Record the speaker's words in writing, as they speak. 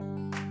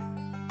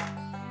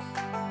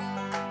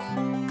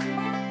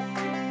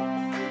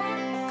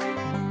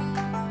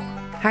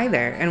Hi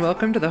there, and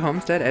welcome to the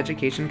Homestead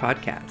Education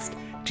Podcast.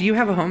 Do you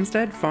have a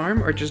homestead,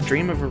 farm, or just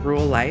dream of a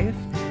rural life?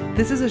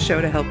 This is a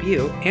show to help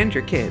you and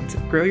your kids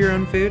grow your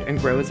own food and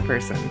grow as a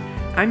person.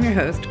 I'm your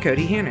host,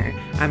 Cody Hanner.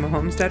 I'm a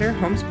homesteader,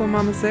 homeschool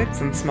mom of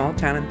six, and small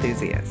town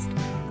enthusiast.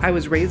 I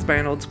was raised by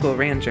an old school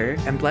rancher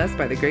and blessed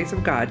by the grace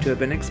of God to have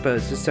been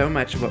exposed to so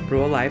much of what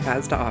rural life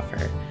has to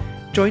offer.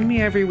 Join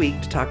me every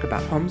week to talk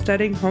about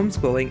homesteading,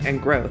 homeschooling,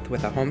 and growth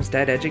with a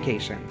homestead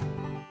education.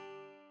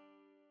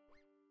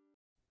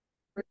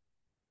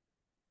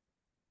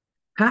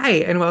 Hi,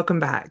 and welcome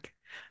back.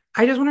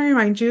 I just want to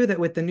remind you that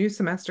with the new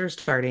semester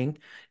starting,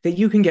 that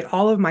you can get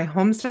all of my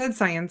homestead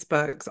science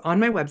books on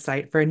my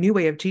website for a new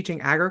way of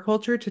teaching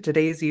agriculture to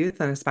today's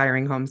youth and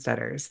aspiring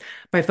homesteaders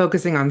by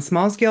focusing on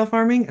small-scale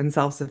farming and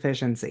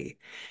self-sufficiency.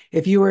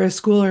 If you are a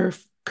school or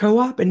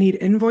co-op and need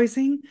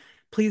invoicing,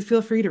 please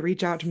feel free to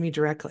reach out to me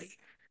directly.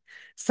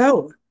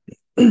 So,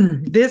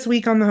 this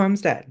week on the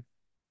homestead,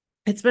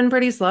 it's been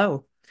pretty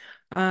slow.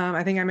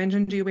 I think I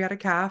mentioned to you we had a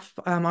calf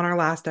on our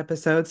last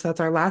episode, so that's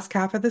our last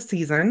calf of the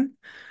season.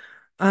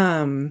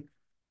 Um,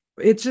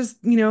 it's just,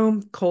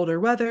 colder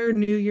weather,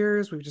 New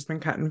Year's. We've just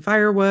been cutting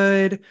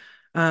firewood.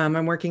 I've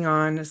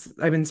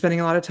been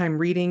spending a lot of time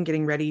reading,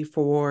 getting ready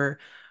for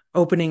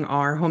opening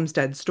our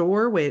homestead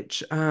store,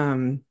 which it's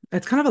kind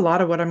of a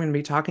lot of what I'm going to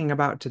be talking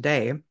about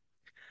today.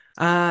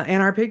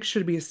 And our pigs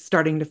should be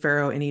starting to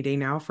farrow any day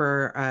now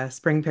for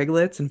spring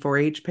piglets and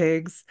 4-H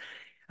pigs.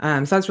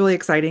 So that's really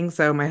exciting.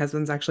 So my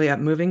husband's actually up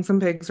moving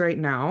some pigs right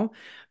now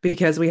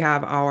because we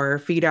have our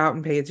feed out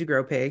and pay as you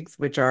grow pigs,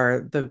 which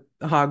are the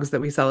hogs that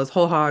we sell as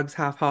whole hogs,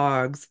 half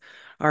hogs.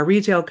 Our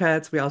retail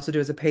cuts, we also do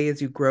as a pay as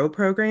you grow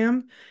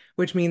program,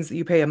 which means that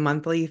you pay a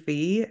monthly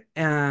fee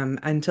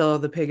until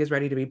the pig is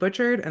ready to be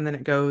butchered, and then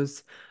it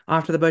goes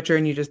off to the butcher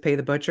and you just pay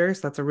the butcher.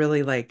 So that's a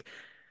really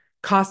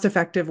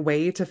cost-effective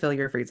way to fill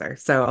your freezer.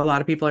 So a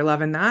lot of people are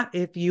loving that.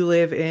 If you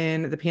live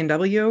in the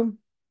PNW,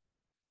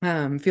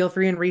 feel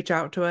free and reach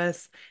out to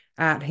us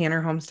at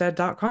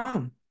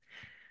hannerhomestead.com.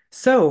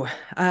 So,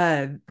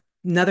 uh,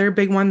 another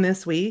big one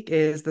this week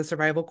is the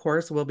survival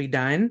course will be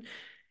done.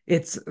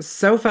 It's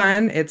so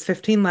fun. It's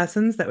 15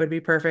 lessons that would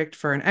be perfect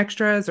for an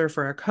extras or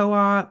for a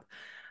co-op.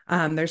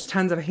 There's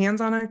tons of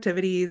hands-on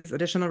activities,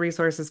 additional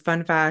resources,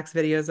 fun facts,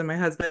 videos of my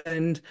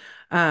husband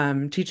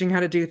teaching how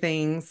to do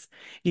things.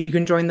 You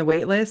can join the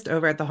wait list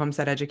over at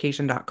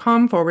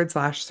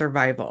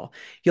thehomesteadeducation.com/survival.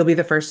 You'll be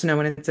the first to know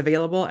when it's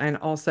available and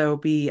also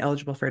be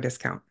eligible for a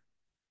discount.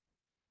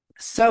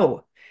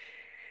 So,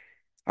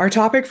 our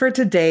topic for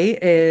today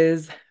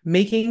is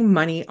making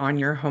money on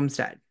your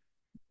homestead.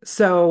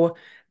 So,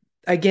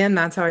 again,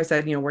 that's how I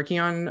said, working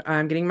on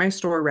getting my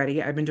store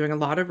ready. I've been doing a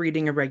lot of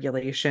reading of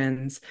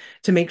regulations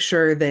to make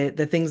sure that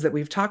the things that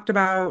we've talked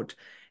about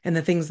and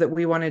the things that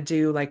we want to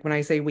do, like when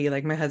I say we,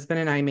 like my husband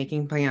and I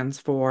making plans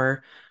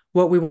for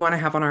what we want to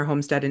have on our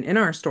homestead and in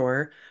our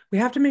store, we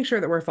have to make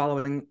sure that we're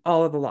following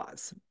all of the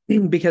laws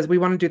because we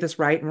want to do this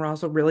right. And we're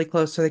also really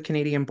close to the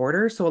Canadian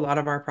border. So a lot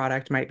of our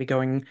product might be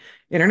going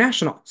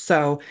international.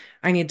 So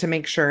I need to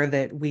make sure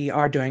that we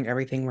are doing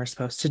everything we're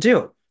supposed to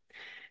do.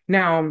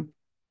 Now,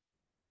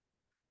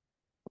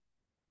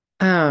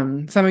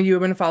 some of you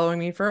have been following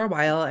me for a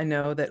while and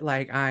know that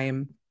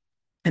I'm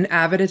an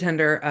avid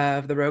attender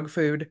of the Rogue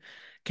Food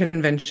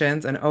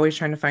conventions and always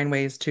trying to find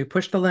ways to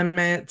push the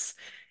limits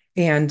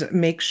and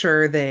make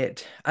sure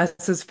that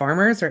us as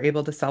farmers are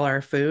able to sell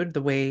our food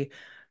the way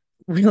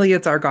really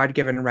it's our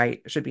God-given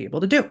right should be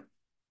able to do.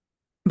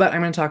 But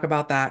I'm going to talk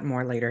about that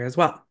more later as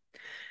well.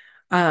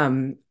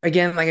 Again,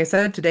 like I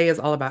said, today is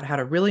all about how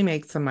to really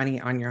make some money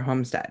on your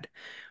homestead.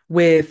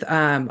 With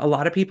a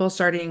lot of people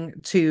starting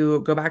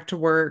to go back to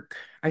work,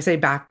 I say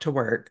back to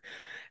work,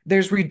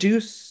 there's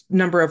reduced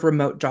number of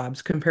remote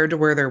jobs compared to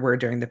where there were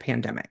during the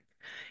pandemic.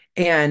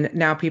 And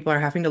now people are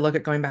having to look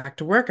at going back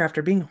to work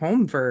after being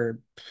home for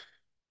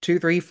 2,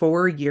 3,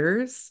 4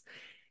 years,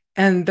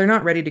 and they're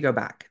not ready to go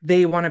back.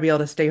 They want to be able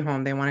to stay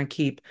home. They want to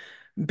keep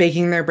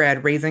baking their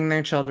bread, raising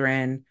their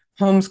children,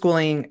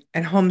 homeschooling,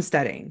 and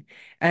homesteading.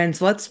 And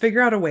so let's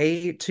figure out a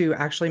way to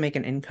actually make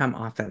an income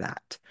off of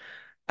that.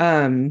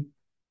 Um,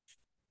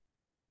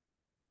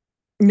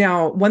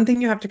 Now, one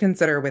thing you have to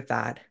consider with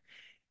that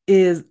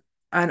is,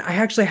 and I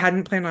actually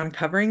hadn't planned on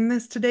covering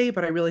this today,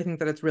 but I really think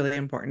that it's really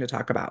important to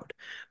talk about.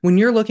 When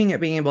you're looking at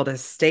being able to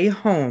stay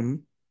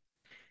home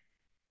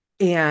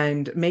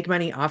and make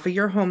money off of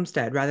your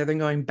homestead rather than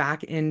going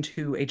back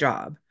into a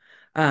job,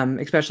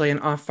 especially an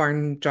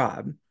off-farm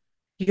job,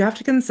 you have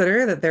to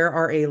consider that there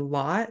are a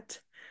lot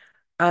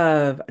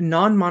of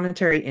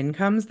non-monetary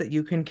incomes that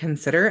you can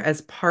consider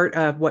as part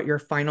of what your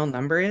final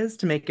number is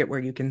to make it where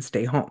you can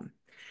stay home.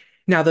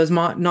 Now, those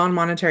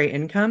non-monetary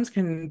incomes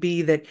can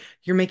be that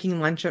you're making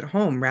lunch at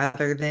home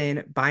rather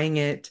than buying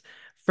it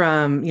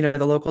from,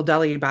 the local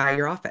deli by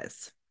your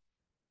office.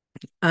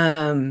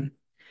 Um,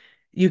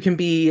 you can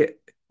be,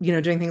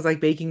 doing things like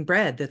baking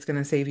bread that's going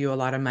to save you a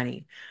lot of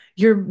money.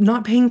 you're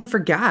not paying for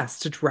gas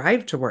to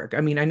drive to work.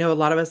 I mean, I know a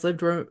lot of us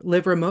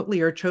live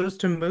remotely or chose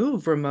to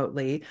move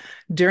remotely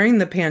during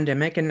the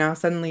pandemic, and now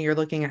suddenly you're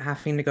looking at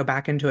having to go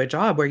back into a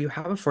job where you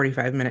have a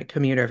 45-minute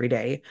commute every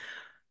day.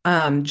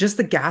 Just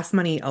the gas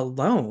money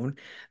alone,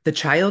 the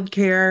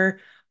childcare,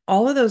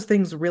 all of those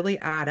things really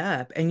add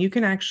up. And you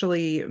can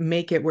actually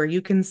make it where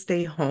you can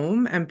stay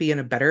home and be in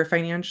a better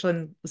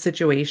financial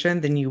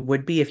situation than you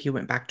would be if you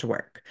went back to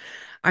work.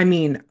 I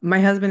mean, my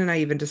husband and I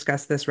even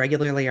discuss this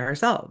regularly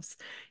ourselves.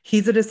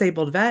 He's a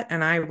disabled vet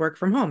and I work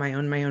from home. I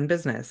own my own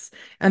business.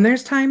 And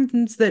there's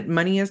times that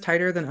money is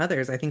tighter than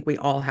others. I think we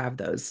all have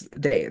those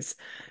days.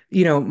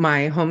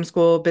 My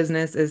homeschool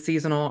business is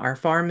seasonal, our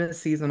farm is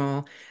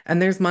seasonal.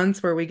 And there's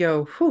months where we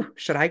go, whew,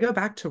 should I go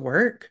back to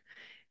work?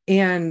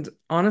 And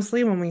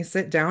honestly, when we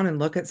sit down and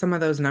look at some of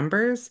those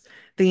numbers,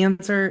 the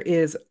answer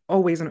is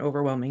always an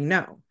overwhelming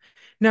no.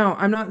 Now,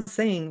 I'm not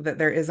saying that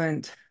there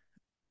isn't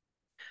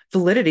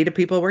validity to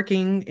people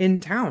working in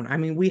town. I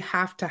mean, we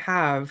have to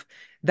have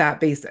that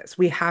basis.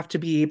 We have to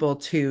be able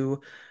to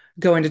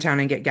go into town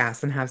and get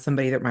gas and have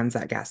somebody that runs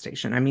that gas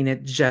station. I mean,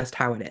 it's just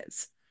how it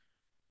is.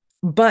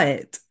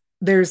 But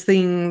there's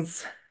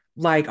things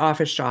like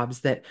office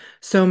jobs that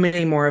so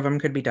many more of them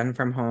could be done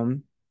from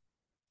home.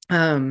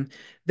 Um,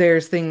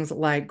 there's things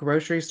like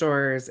grocery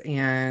stores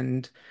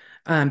and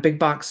big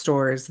box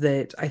stores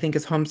that I think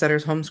as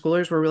homesteaders,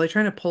 homeschoolers, we're really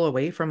trying to pull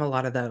away from a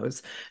lot of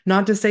those.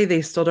 Not to say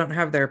they still don't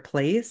have their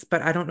place,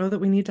 but I don't know that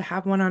we need to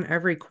have one on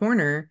every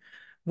corner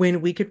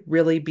when we could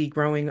really be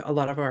growing a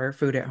lot of our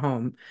food at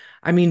home.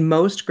 I mean,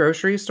 most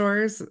grocery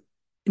stores,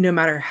 no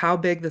matter how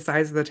big the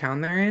size of the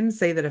town they're in,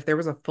 say that if there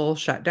was a full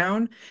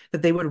shutdown,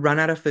 that they would run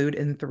out of food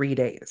in 3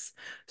 days.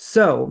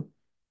 So,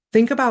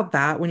 think about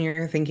that when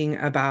you're thinking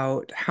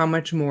about how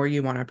much more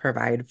you want to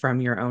provide from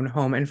your own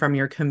home and from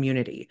your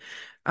community.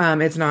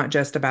 It's not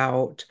just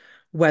about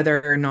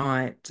whether or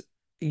not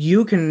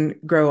you can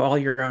grow all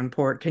your own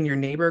pork. Can your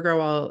neighbor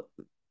grow all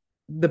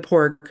the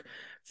pork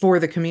for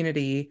the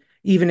community,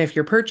 even if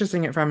you're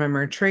purchasing it from them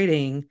or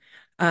trading,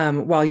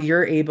 while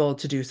you're able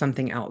to do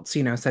something else,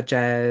 such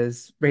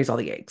as raise all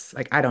the eggs.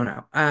 Like, I don't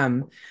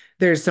know.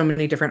 There's so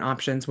many different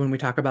options when we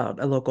talk about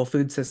a local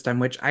food system,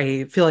 which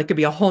I feel like could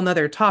be a whole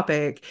nother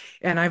topic.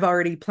 And I've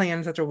already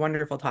planned such a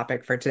wonderful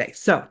topic for today.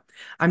 So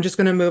I'm just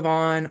going to move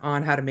on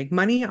how to make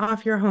money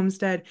off your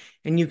homestead,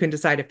 and you can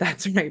decide if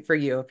that's right for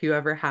you. If you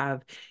ever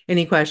have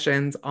any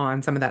questions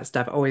on some of that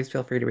stuff, always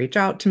feel free to reach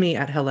out to me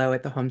at hello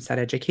at the Homestead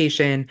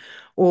Education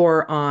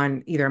or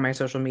on either of my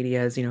social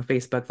medias,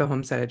 Facebook, the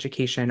Homestead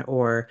Education,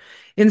 or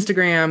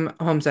Instagram,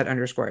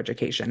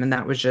 Homestead_education. And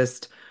that was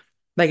just,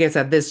 like I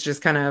said, this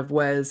just kind of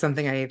was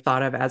something I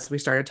thought of as we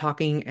started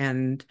talking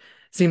and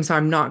seems so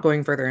I'm not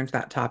going further into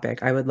that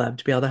topic. I would love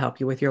to be able to help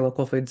you with your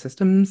local food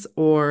systems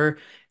or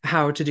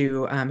how to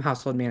do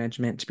household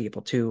management to be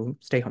able to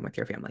stay home with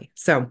your family.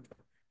 So,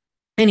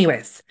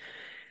 anyways,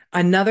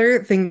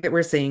 another thing that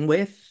we're seeing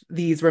with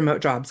these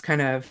remote jobs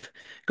kind of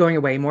going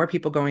away, more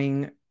people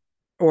going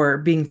or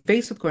being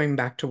faced with going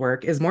back to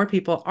work, is more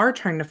people are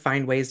trying to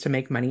find ways to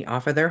make money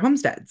off of their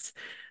homesteads.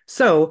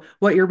 So,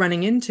 what you're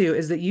running into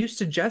is that used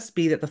to just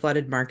be that the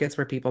flooded markets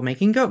were people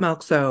making goat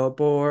milk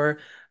soap or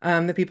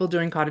the people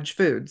doing cottage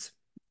foods.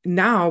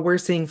 Now we're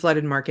seeing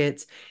flooded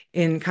markets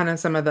in kind of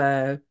some of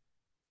I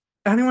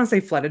don't want to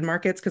say flooded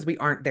markets because we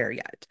aren't there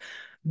yet,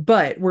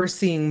 but we're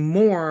seeing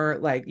more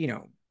like,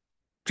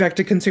 direct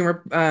to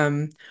consumer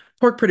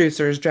pork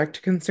producers, direct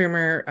to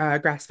consumer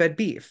grass-fed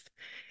beef.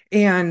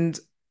 And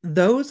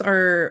those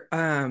are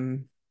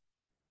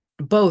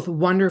both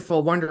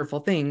wonderful, wonderful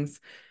things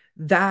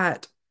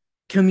that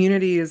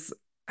communities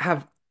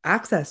have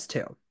access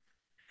to.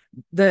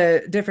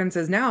 The difference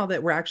is now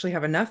that we actually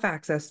have enough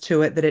access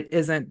to it that it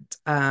isn't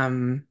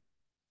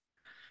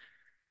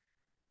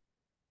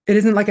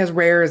like as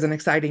rare as and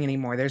exciting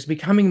anymore. There's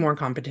becoming more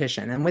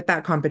competition. And with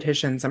that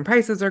competition, some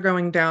prices are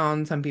going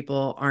down. Some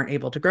people aren't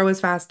able to grow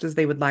as fast as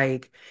they would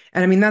like.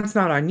 And I mean, that's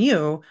not on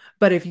you.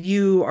 But if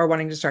you are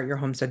wanting to start your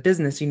homestead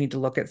business, you need to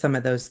look at some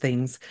of those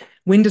things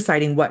when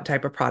deciding what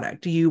type of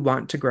product you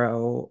want to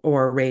grow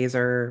or raise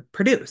or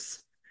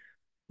produce.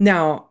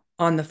 Now,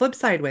 on the flip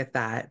side with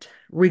that,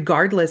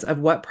 regardless of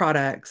what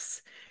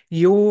products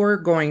you're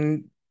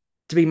going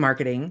to be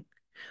marketing,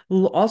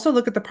 also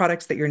look at the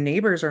products that your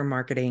neighbors are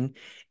marketing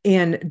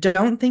and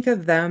don't think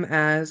of them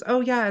as,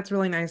 oh, yeah, it's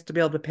really nice to be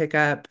able to pick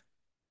up,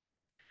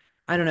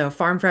 I don't know,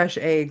 farm fresh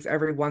eggs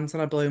every once in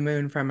a blue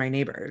moon from my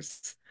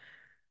neighbors.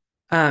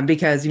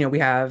 Because, we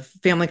have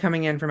family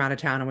coming in from out of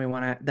town and we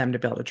want them to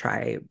be able to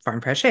try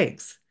farm fresh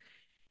eggs.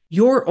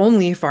 Your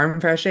only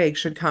farm fresh egg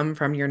should come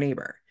from your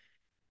neighbor.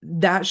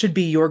 That should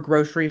be your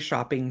grocery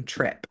shopping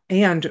trip.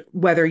 And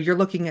whether you're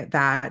looking at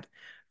that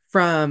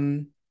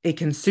from a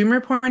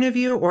consumer point of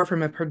view or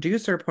from a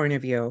producer point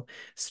of view,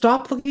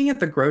 stop looking at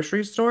the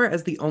grocery store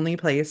as the only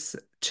place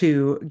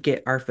to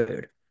get our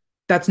food.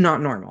 That's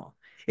not normal.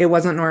 It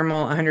wasn't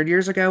normal 100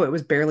 years ago. It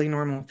was barely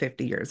normal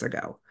 50 years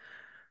ago.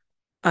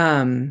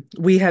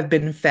 We have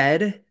been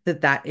fed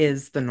that that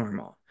is the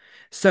normal.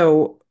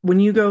 So when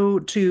you go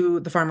to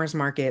the farmer's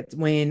market,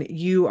 when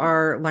you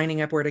are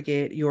lining up where to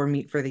get your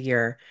meat for the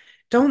year,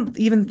 don't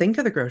even think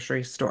of the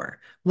grocery store.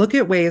 Look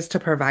at ways to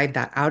provide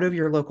that out of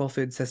your local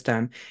food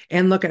system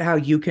and look at how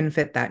you can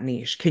fit that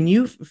niche. Can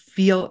you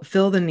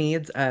fill the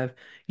needs of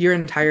your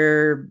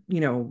entire,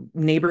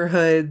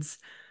 neighborhood's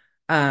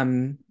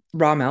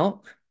raw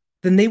milk?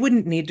 Then they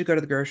wouldn't need to go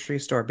to the grocery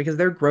store because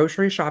their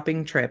grocery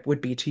shopping trip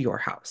would be to your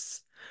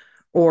house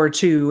or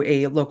to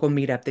a local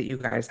meetup that you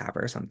guys have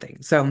or something.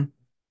 So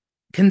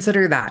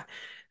consider that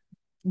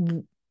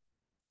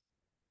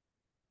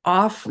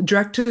off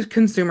direct to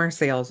consumer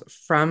sales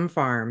from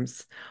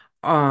farms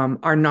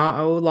are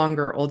no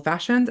longer old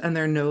fashioned and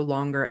they're no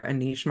longer a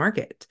niche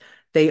market.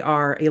 They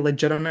are a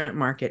legitimate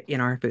market in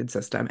our food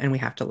system, and we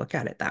have to look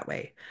at it that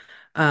way.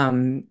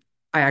 Um,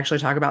 I actually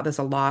talk about this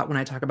a lot when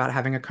I talk about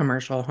having a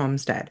commercial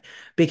homestead,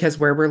 because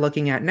where we're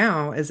looking at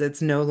now is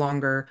it's no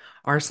longer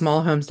our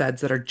small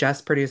homesteads that are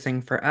just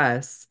producing for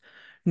us,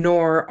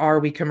 nor are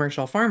we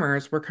commercial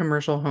farmers. We're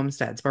commercial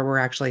homesteads where we're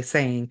actually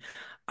saying,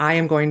 I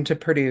am going to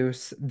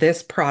produce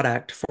this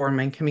product for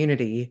my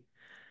community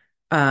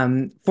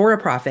for a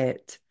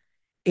profit,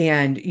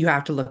 and you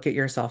have to look at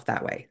yourself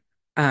that way,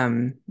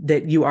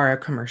 that you are a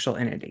commercial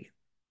entity.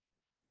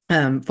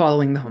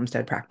 Following the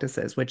homestead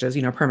practices, which is,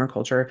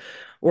 permaculture,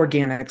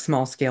 organic,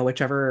 small scale,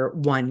 whichever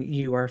one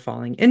you are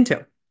falling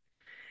into.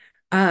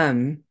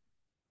 Um,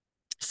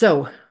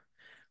 so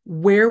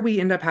where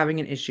we end up having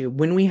an issue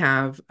when we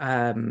have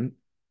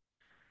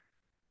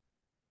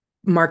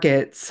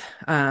markets,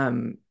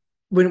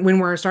 when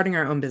we're starting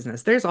our own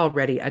business, there's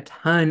already a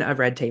ton of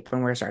red tape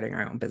when we're starting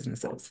our own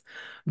businesses.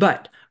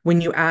 But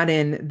when you add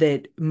in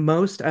that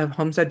most of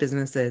homestead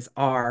businesses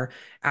are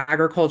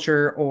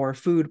agriculture or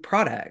food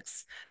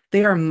products,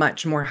 they are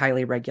much more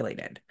highly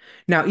regulated.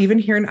 Now, even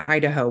here in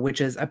Idaho,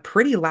 which is a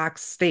pretty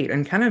lax state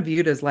and kind of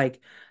viewed as like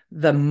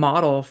the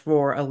model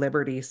for a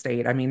liberty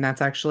state. I mean,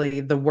 that's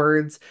actually the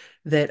words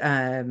that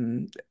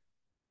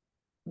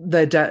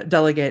the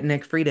delegate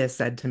Nick Freitas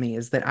said to me,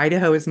 is that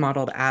Idaho is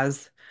modeled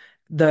as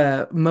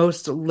the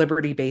most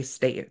liberty-based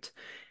state.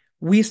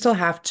 We still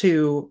have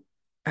to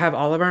have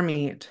all of our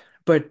meat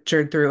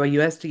butchered through a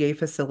USDA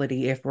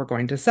facility if we're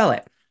going to sell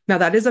it. Now,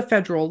 that is a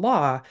federal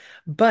law,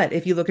 but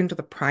if you look into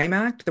the Prime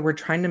Act, that we're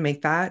trying to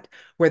make that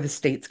where the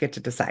states get to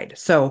decide.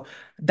 So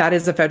that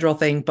is a federal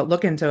thing, but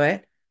look into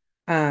it.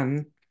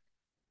 Um,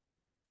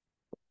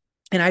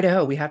 in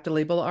Idaho, we have to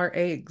label our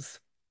eggs.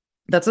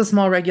 That's a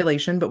small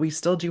regulation, but we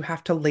still do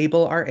have to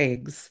label our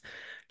eggs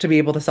to be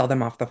able to sell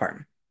them off the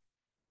farm,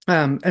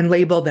 and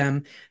label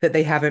them that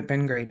they haven't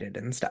been graded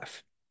and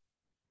stuff.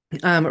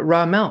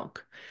 Raw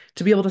milk.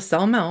 To be able to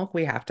sell milk,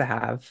 we have to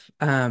have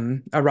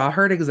a raw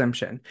herd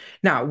exemption.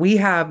 Now, we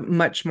have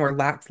much more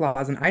lax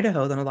laws in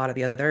Idaho than a lot of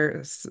the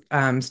other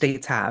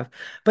states have,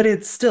 but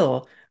it's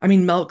still, I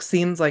mean, milk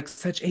seems like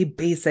such a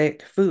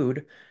basic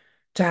food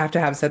to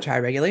have such high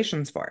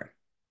regulations for.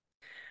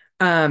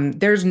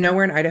 There's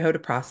nowhere in Idaho to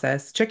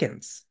process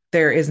chickens.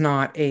 There is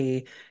not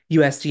a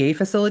USDA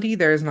facility.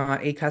 There is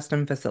not a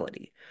custom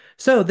facility.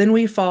 So then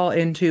we fall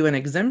into an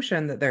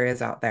exemption that there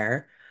is out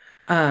there.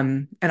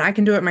 And I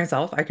can do it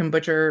myself. I can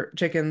butcher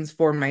chickens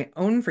for my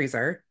own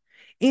freezer.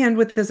 And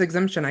with this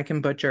exemption, I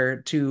can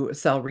butcher to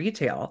sell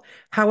retail.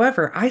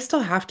 However, I still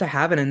have to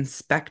have an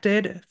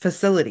inspected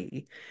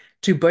facility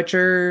to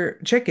butcher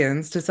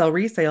chickens to sell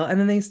resale, and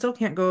then they still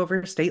can't go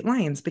over state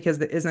lines because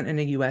it isn't in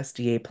a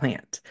USDA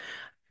plant.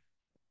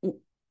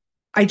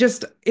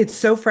 It's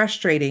so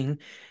frustrating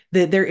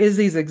that there is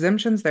these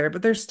exemptions there,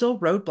 but there's still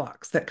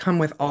roadblocks that come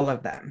with all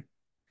of them.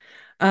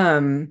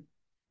 Um,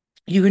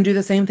 you can do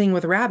the same thing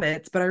with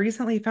rabbits, but I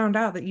recently found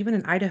out that even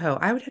in Idaho,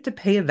 I would have to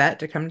pay a vet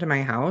to come to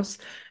my house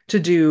to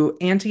do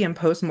ante and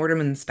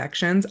post-mortem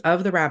inspections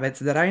of the rabbits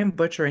that I am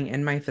butchering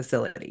in my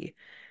facility.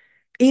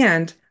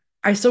 And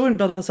I still wouldn't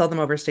be able to sell them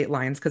over state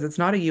lines because it's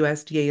not a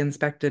USDA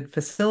inspected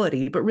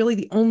facility. But really,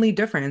 the only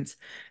difference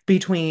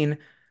between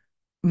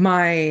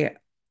my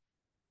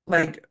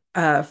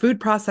food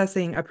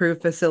processing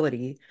approved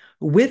facility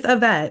with a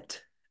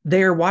vet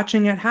they're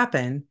watching it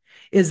happen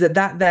is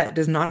that vet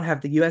does not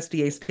have the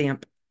USDA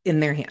stamp in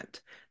their hand.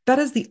 That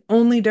is the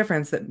only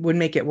difference that would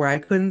make it where I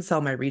couldn't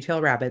sell my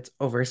retail rabbits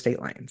over state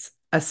lines,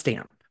 a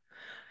stamp.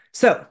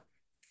 So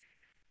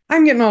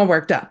I'm getting all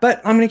worked up,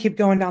 but I'm going to keep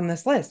going down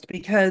this list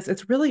because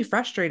it's really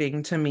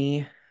frustrating to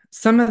me,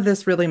 some of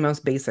this really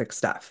most basic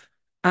stuff.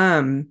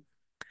 Um,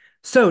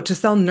 so to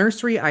sell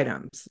nursery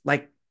items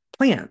like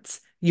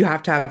plants, you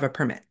have to have a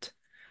permit.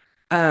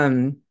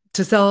 To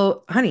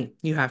sell honey,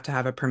 you have to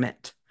have a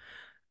permit.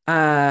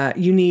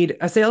 You need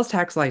a sales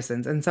tax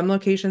license. In some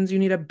locations, you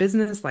need a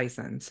business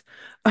license.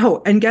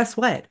 Oh, and guess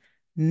what?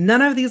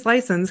 None of these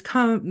licenses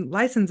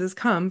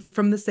come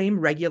from the same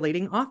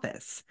regulating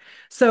office.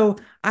 So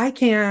I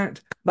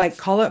can't like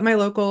call up my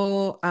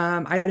local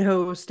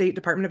Idaho State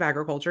Department of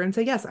Agriculture and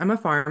say, yes, I'm a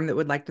farm that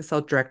would like to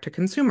sell direct to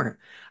consumer.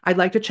 I'd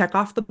like to check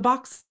off the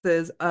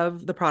boxes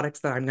of the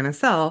products that I'm going to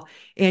sell,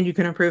 and you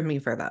can approve me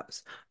for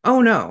those.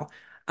 Oh no.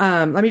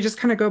 Let me just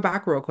kind of go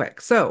back real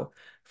quick. So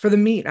for the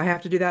meat, I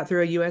have to do that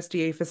through a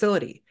USDA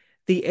facility.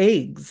 The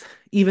eggs,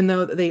 even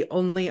though they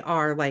only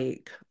are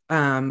like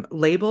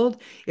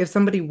labeled, if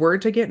somebody were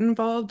to get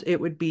involved, it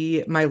would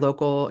be my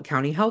local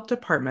county health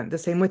department. The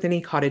same with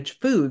any cottage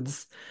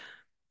foods.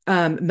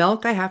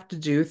 Milk I have to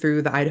do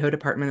through the Idaho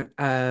Department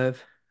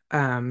of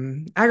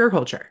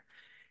Agriculture.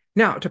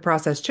 Now, to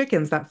process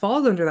chickens, that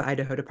falls under the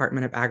Idaho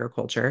Department of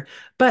Agriculture,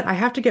 but I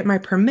have to get my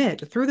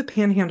permit through the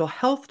Panhandle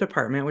Health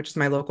Department, which is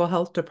my local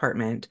health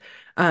department,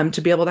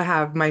 to be able to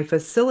have my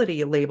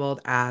facility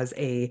labeled as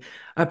a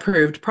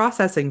approved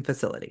processing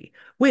facility.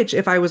 Which,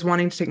 if I was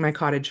wanting to take my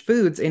cottage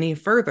foods any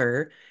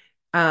further,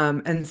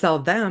 and sell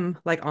them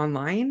like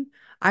online,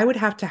 I would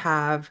have to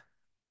have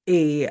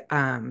a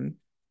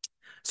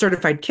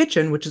certified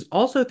kitchen, which is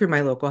also through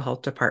my local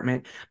health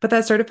department. But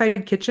that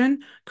certified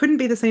kitchen couldn't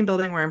be the same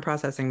building where I'm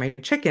processing my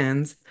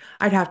chickens.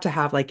 I'd have to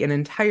have like an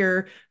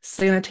entire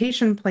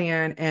sanitation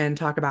plan and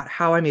talk about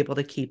how I'm able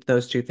to keep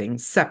those two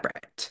things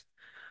separate.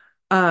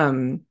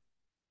 Um,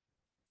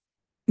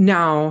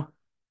 Now,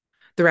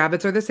 the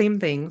rabbits are the same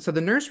thing. So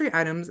the nursery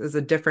items is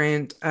a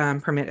different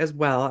permit as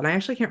well. And I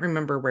actually can't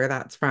remember where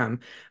that's from,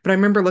 but I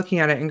remember looking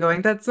at it and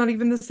going, that's not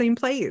even the same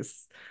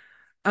place.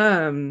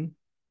 Um,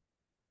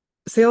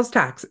 Sales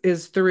tax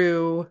is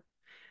through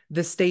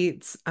the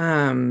state's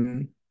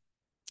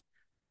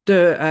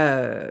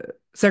the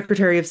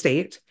Secretary of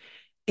State,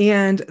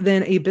 and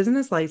then a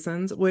business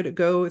license would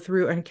go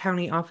through a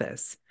county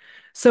office.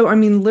 So, I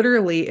mean,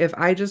 literally, if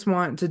I just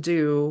want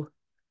to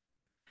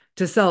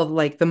sell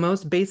like the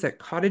most basic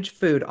cottage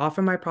food off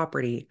of my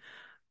property,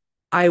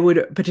 I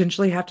would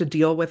potentially have to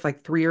deal with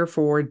like three or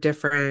four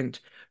different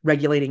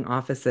regulating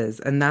offices,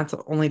 and that's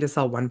only to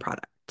sell one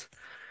product.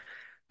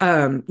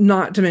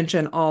 Not to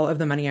mention all of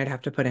the money I'd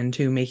have to put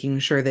into making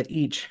sure that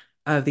each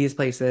of these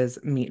places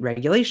meet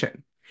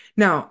regulation.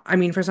 Now, I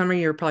mean, for some of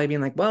you, you're probably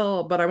being like,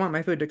 well, but I want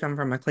my food to come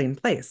from a clean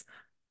place.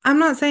 I'm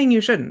not saying you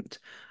shouldn't.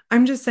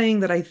 I'm just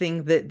saying that I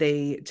think that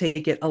they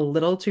take it a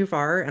little too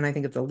far, and I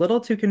think it's a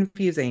little too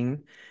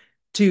confusing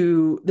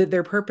to that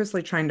they're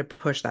purposely trying to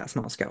push that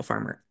small scale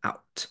farmer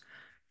out.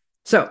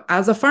 So,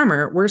 as a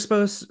farmer, we're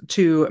supposed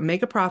to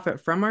make a profit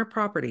from our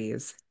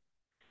properties.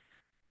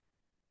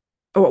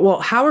 Well,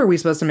 how are we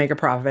supposed to make a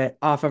profit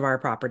off of our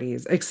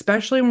properties,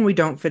 especially when we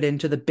don't fit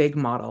into the big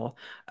model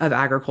of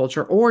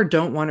agriculture or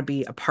don't want to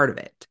be a part of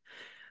it?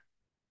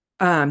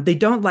 They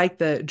don't like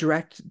the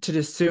direct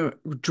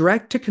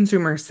to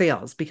consumer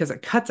sales because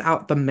it cuts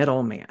out the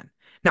middleman.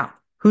 Now,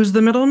 who's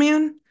the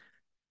middleman?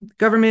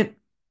 Government,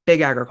 big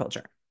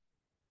agriculture.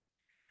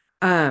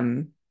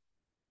 Um,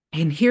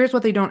 and here's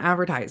what they don't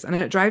advertise, and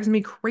it drives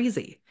me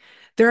crazy.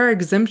 There are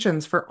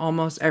exemptions for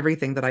almost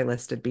everything that I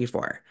listed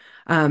before,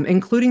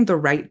 including the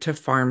right to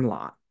farm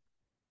law.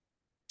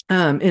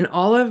 In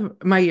all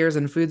of my years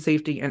in food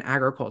safety and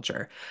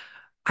agriculture,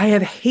 I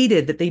have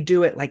hated that they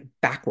do it like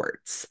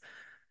backwards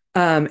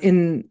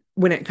in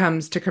when it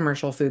comes to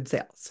commercial food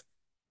sales.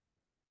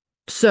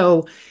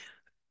 So,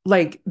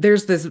 like,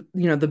 there's this,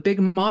 the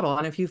big model,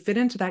 and if you fit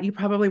into that, you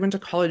probably went to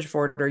college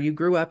for it or you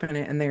grew up in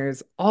it, and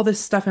there's all this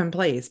stuff in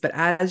place. But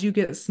as you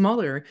get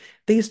smaller,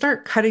 they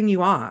start cutting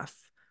you off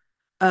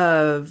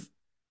of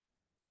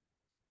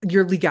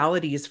your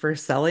legalities for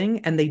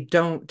selling, and they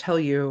don't tell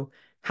you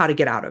how to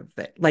get out of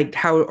it, like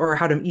how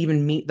to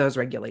even meet those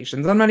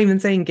regulations. I'm not even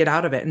saying get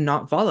out of it and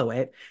not follow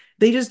it.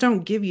 They just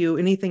don't give you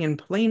anything in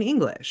plain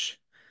English.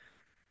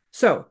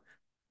 So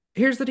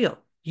here's the deal.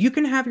 You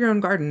can have your own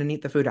garden and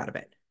eat the food out of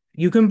it.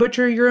 You can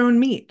butcher your own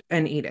meat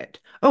and eat it.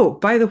 Oh,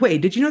 by the way,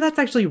 did you know that's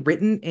actually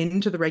written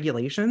into the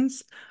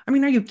regulations? I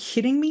mean, are you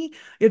kidding me?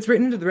 It's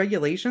written into the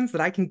regulations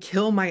that I can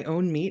kill my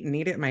own meat and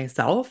eat it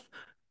myself?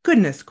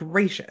 Goodness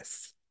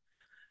gracious.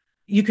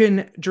 You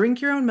can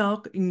drink your own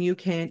milk and you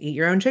can eat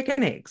your own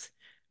chicken eggs.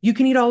 You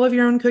can eat all of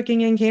your own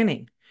cooking and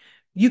canning.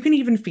 You can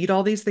even feed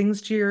all these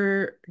things to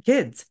your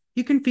kids.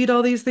 You can feed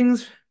all these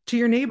things to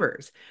your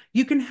neighbors.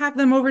 You can have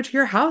them over to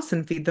your house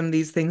and feed them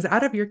these things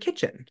out of your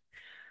kitchen.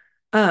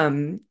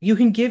 You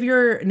can give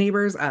your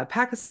neighbors a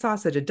pack of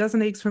sausage, a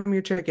dozen eggs from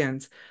your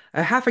chickens,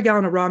 a half a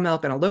gallon of raw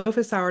milk, and a loaf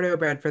of sourdough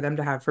bread for them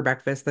to have for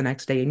breakfast the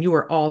next day, and you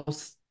are all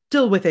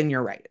still within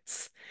your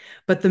rights.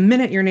 But the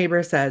minute your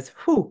neighbor says,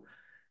 whew,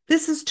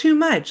 this is too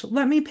much,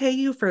 let me pay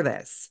you for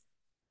this,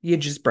 you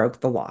just broke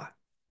the law.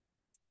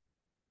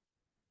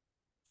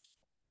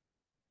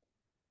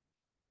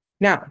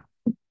 Now,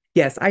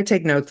 yes, I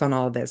take notes on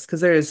all of this because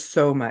there is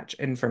so much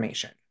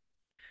information.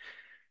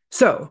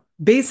 So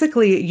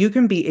basically, you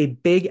can be a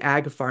big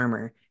ag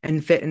farmer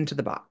and fit into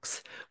the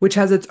box, which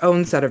has its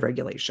own set of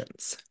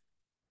regulations.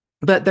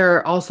 But there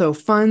are also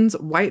funds,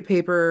 white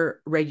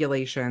paper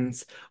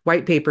regulations.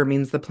 White paper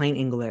means the plain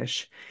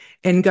English,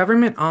 and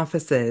government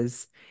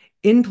offices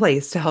in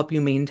place to help you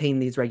maintain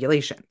these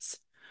regulations.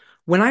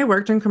 When I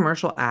worked in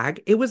commercial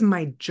ag, it was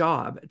my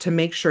job to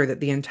make sure that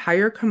the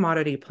entire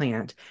commodity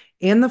plant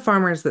and the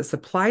farmers that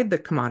supplied the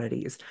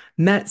commodities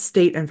met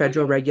state and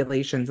federal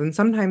regulations and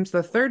sometimes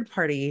the third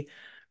party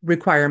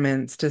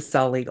requirements to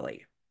sell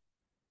legally.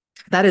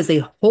 That is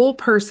a whole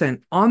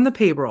person on the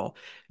payroll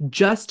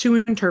just to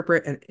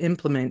interpret and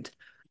implement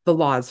the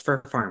laws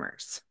for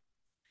farmers.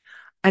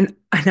 And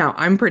now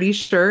I'm pretty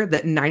sure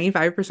that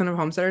 95% of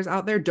homesteaders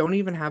out there don't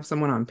even have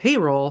someone on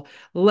payroll,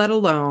 let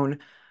alone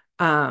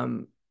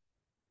um,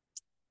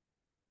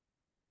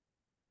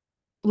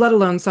 let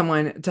alone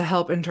someone to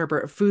help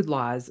interpret food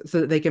laws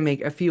so that they can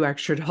make a few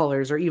extra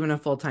dollars or even a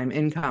full-time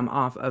income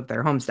off of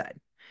their homestead.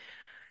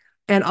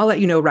 And I'll let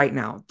you know right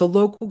now, the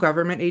local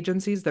government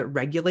agencies that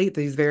regulate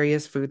these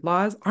various food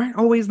laws aren't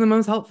always the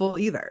most helpful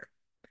either.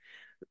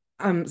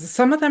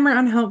 Some of them are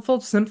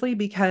unhelpful simply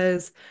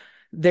because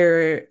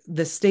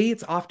the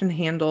states often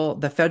handle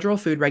the federal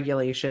food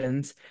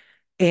regulations,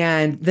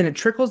 and then it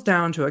trickles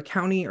down to a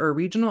county or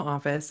regional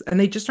office, and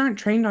they just aren't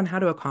trained on how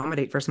to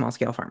accommodate for small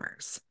scale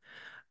farmers.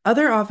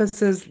 Other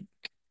offices,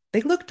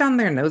 they look down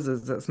their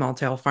noses at small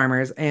scale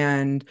farmers,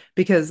 and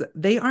because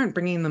they aren't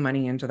bringing the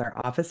money into their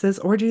offices,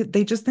 or do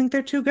they just think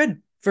they're too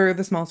good for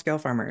the small scale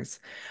farmers?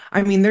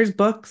 I mean, there's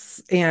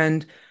books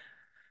and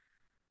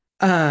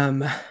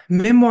um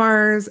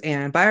memoirs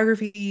and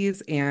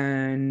biographies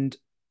and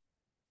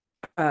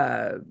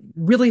uh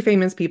really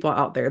famous people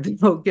out there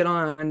that will get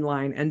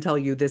online and tell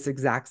you this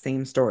exact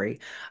same story.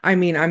 I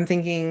mean, I'm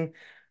thinking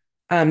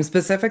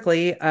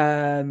specifically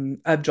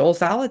of Joel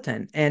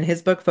Salatin and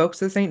his book Folks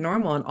This Ain't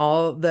Normal and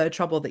all the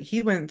trouble that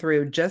he went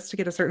through just to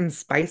get a certain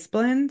spice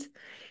blend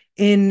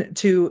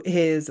into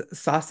his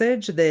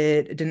sausage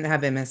that didn't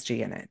have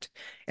MSG in it,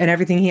 and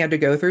everything he had to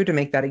go through to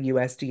make that a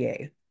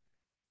USDA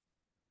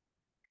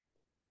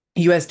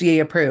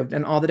approved,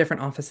 and all the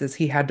different offices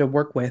he had to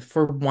work with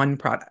for one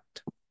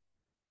product.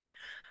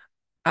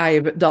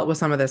 I've dealt with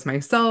some of this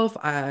myself,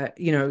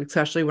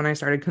 especially when I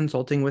started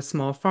consulting with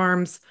small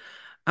farms,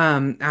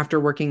 after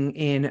working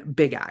in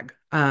big ag,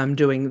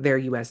 doing their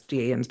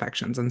USDA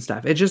inspections and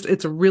stuff.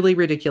 It's really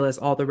ridiculous,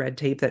 all the red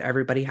tape that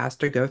everybody has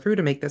to go through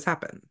to make this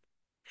happen.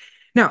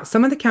 Now,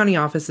 some of the county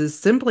offices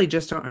simply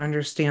just don't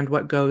understand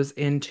what goes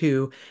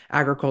into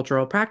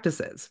agricultural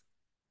practices.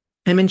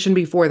 I mentioned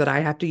before that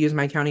I have to use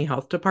my county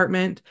health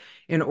department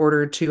in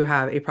order to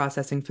have a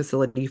processing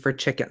facility for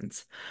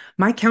chickens.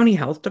 My county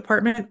health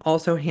department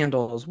also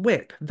handles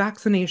WIC,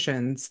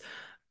 vaccinations,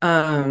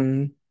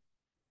 um,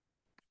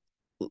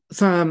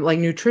 some like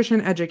nutrition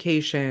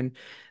education.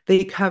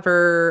 They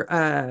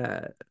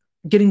cover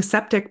getting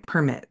septic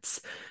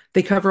permits.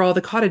 They cover all the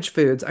cottage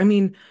foods. I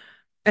mean,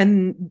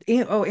 and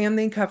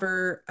they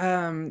cover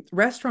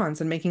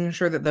restaurants and making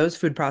sure that those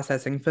food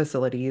processing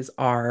facilities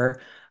are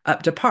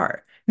up to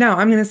par. Now,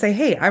 I'm going to say,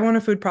 hey, I want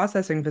a food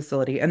processing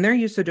facility, and they're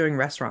used to doing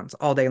restaurants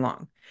all day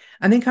long.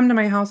 And they come to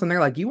my house and they're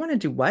like, you want to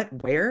do what?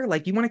 Where?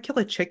 Like, you want to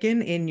kill a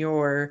chicken in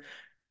your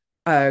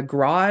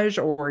garage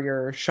or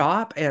your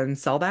shop and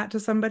sell that to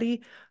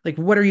somebody? Like,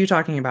 what are you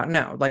talking about?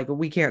 No, like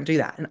we can't do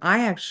that. And I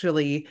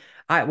haven't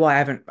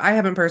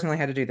personally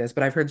had to do this,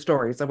 but I've heard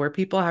stories of where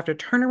people have to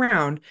turn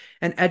around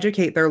and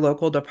educate their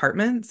local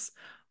departments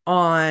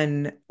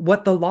on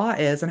what the law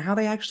is and how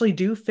they actually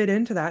do fit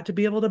into that to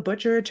be able to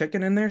butcher a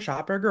chicken in their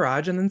shop or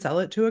garage and then sell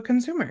it to a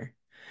consumer.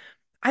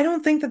 I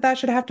don't think that that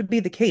should have to be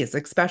the case,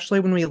 especially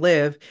when we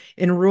live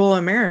in rural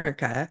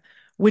America,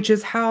 which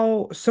is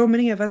how so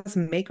many of us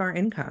make our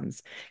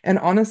incomes. And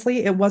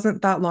honestly, it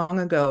wasn't that long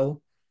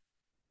ago.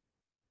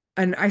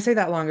 And I say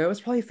that long ago, it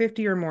was probably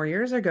 50 or more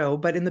years ago,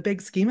 but in the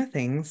big scheme of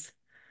things,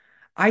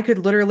 I could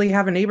literally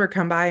have a neighbor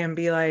come by and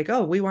be like,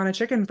 "Oh, we want a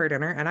chicken for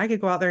dinner," and I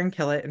could go out there and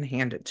kill it and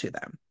hand it to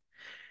them.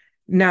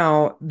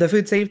 Now, the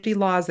food safety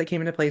laws that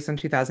came into place in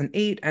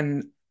 2008,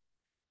 and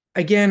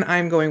again,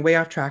 I'm going way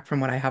off track from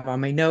what I have on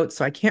my notes,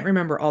 so I can't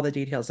remember all the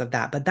details of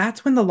that. But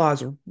that's when the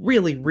laws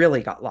really,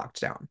 really got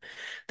locked down.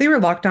 They were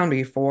locked down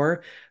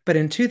before, but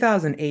in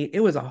 2008, it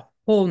was a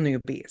whole new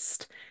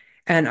beast.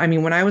 And I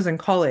mean, when I was in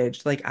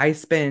college, like I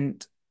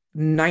spent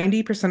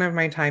 90% of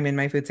my time in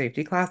my food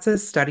safety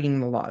classes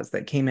studying the laws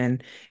that came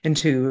in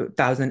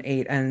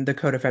 2008 and the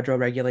Code of Federal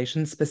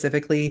Regulations,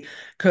 specifically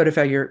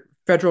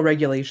Federal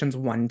Regulations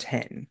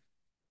 110.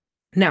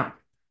 Now,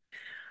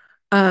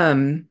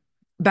 um,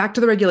 back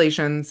to the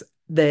regulations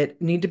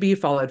that need to be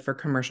followed for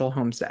commercial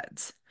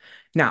homesteads.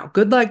 Now,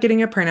 good luck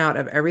getting a printout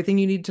of everything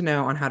you need to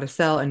know on how to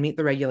sell and meet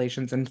the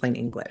regulations in plain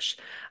English.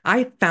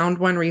 I found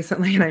one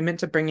recently and I meant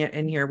to bring it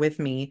in here with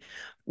me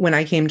when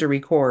I came to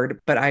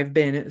record, but I've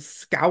been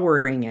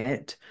scouring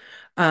it.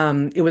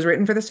 It was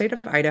written for the state of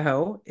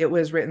Idaho. It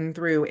was written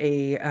through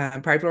a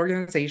private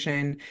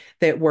organization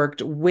that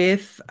worked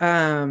with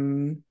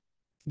the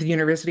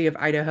University of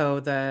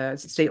Idaho, the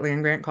State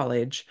Land Grant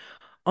College,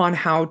 on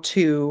how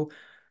to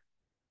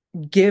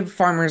give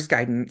farmers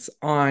guidance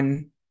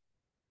on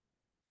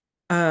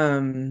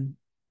um,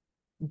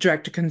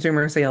 direct to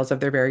consumer sales of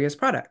their various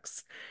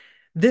products.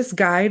 This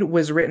guide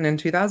was written in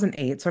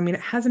 2008, so I mean,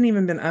 it hasn't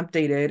even been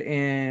updated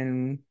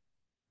in,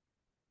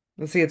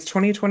 let's see, it's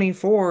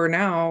 2024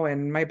 now,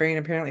 and my brain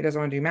apparently doesn't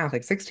want to do math,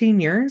 like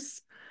 16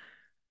 years.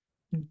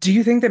 Do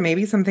you think that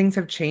maybe some things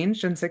have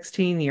changed in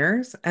 16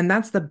 years? And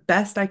that's the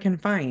best I can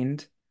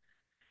find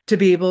to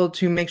be able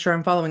to make sure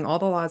I'm following all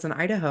the laws in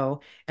Idaho.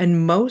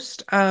 And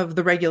most of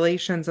the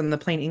regulations in the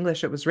plain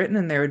English that was written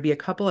in there would be a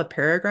couple of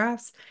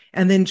paragraphs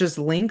and then just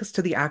links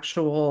to the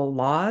actual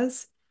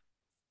laws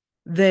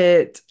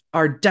that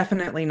are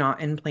definitely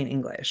not in plain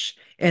English.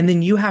 And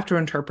then you have to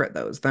interpret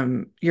those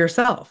them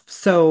yourself.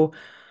 So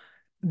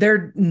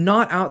they're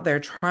not out there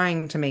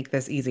trying to make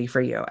this easy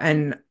for you.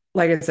 And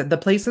like I said, the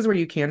places where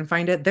you can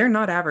find it, they're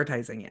not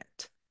advertising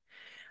it.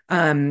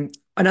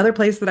 Another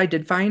place that I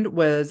did find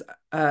was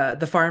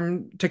the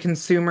Farm to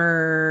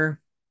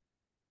Consumer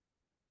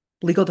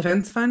Legal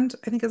Defense Fund,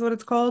 I think is what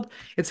it's called.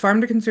 It's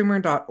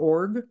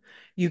farmtoconsumer.org.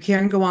 You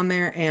can go on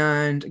there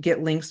and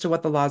get links to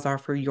what the laws are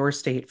for your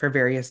state for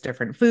various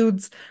different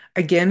foods.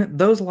 Again,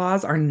 those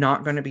laws are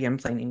not going to be in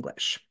plain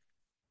English.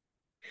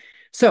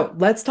 So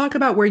let's talk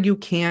about where you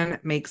can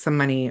make some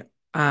money,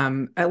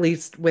 at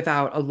least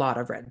without a lot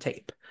of red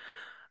tape.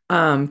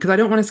 Because I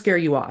don't want to scare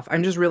you off.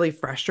 I'm just really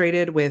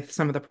frustrated with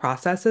some of the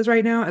processes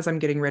right now as I'm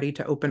getting ready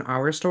to open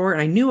our store.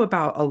 And I knew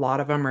about a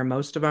lot of them or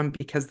most of them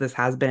because this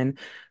has been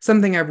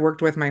something I've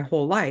worked with my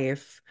whole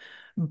life.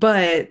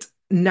 But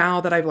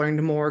now that I've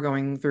learned more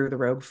going through the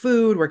Rogue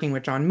Food, working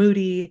with John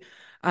Moody,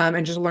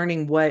 and just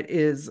learning what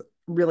is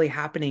really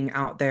happening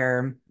out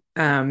there,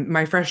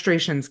 my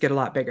frustrations get a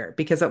lot bigger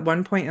because at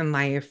one point in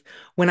life,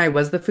 when I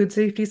was the food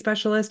safety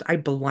specialist, I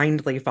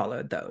blindly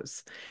followed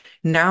those.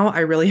 Now I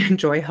really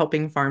enjoy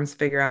helping farms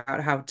figure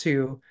out how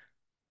to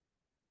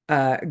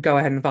go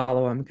ahead and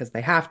follow them because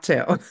they have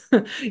to,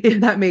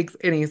 if that makes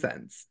any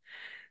sense.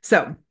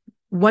 So,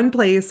 one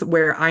place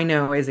where I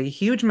know is a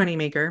huge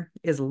moneymaker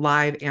is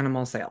live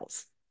animal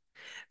sales.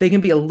 They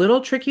can be a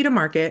little tricky to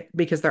market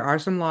because there are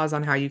some laws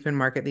on how you can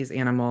market these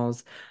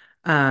animals.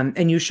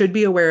 And you should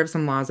be aware of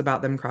some laws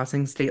about them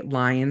crossing state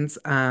lines.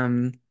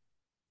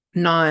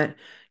 Not,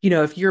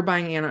 if you're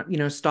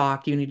buying,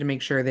 stock, you need to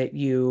make sure that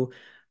you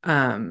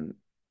um,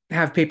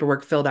 have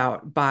paperwork filled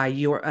out by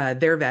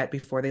their vet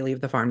before they leave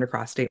the farm to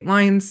cross state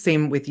lines.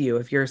 Same with you.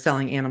 If you're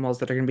selling animals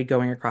that are going to be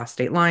going across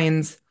state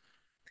lines,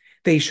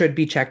 they should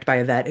be checked by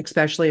a vet,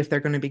 especially if they're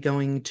going to be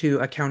going to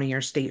a county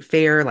or state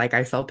fair. Like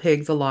I sell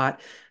pigs a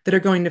lot that are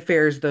going to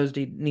fairs. Those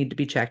need to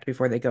be checked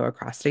before they go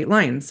across state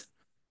lines.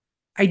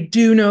 I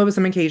do know of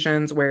some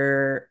occasions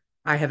where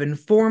I have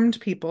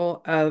informed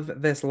people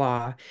of this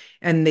law,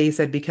 and they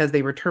said because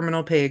they were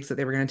terminal pigs that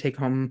they were going to take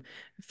home,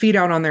 feed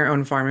out on their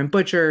own farm and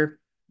butcher.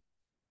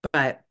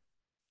 But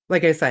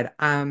like I said,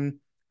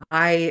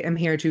 I am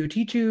here to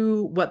teach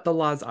you what the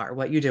laws are.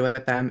 What you do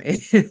with them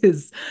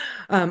is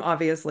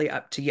obviously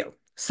up to you.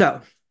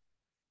 So,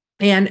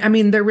 and I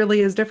mean, there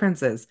really is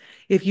differences.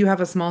 If you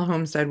have a small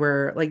homestead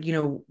where, like,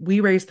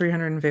 we raise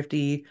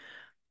 350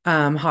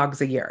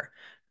 hogs a year,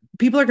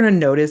 people are going to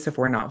notice if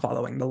we're not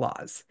following the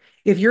laws.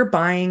 If you're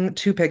buying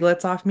two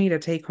piglets off me to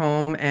take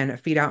home and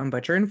feed out and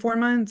butcher in 4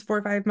 months, 4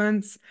 or 5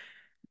 months,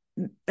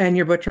 and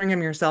you're butchering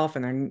them yourself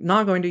and they're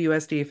not going to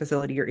USDA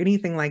facility or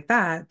anything like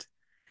that,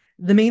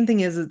 the main thing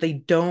is they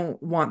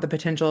don't want the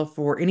potential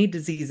for any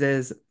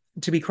diseases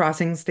to be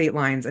crossing state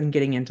lines and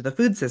getting into the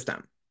food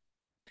system.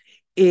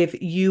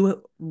 If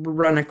you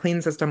run a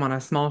clean system on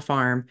a small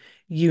farm,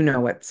 you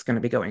know what's going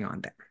to be going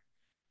on there.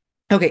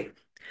 Okay,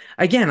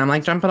 again, I'm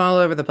like jumping all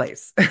over the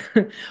place,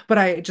 but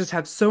I just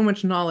have so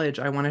much knowledge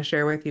I want to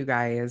share with you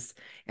guys.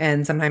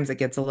 And sometimes it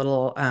gets a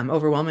little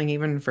overwhelming,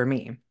 even for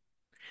me.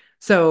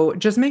 So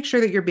just make sure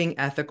that you're being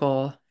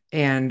ethical,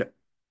 and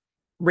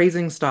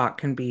raising stock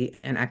can be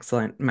an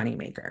excellent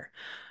moneymaker.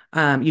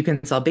 You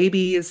can sell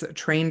babies,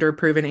 trained or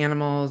proven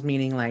animals,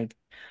 meaning like,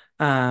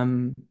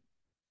 um,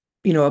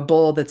 a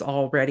bull that's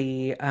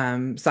already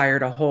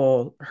sired a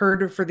whole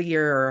herd for the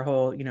year or a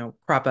whole,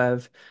 crop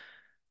of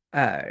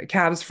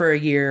calves for a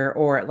year,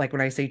 or like when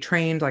I say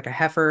trained, like a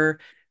heifer,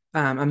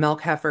 a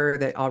milk heifer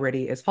that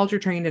already is halter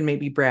trained and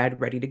maybe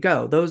bred, ready to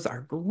go. Those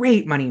are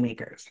great money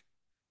makers.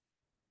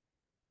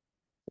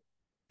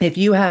 If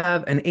you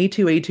have an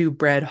A2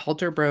 bred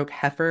halter broke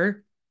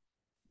heifer,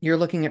 you're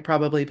looking at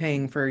probably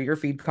paying for your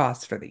feed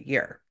costs for the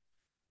year.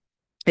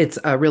 It's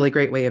a really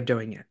great way of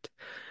doing it.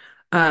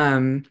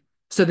 Um,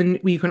 so then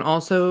you can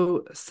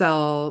also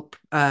sell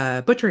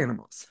butcher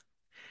animals.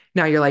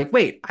 Now you're like,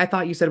 wait, I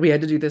thought you said we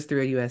had to do this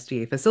through a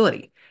USDA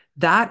facility.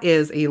 That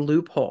is a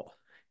loophole.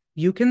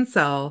 You can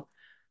sell,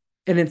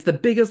 and it's the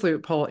biggest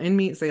loophole in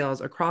meat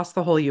sales across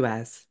the whole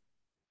US.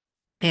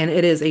 And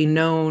it is a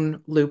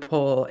known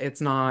loophole.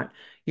 It's not,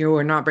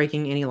 you're not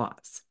breaking any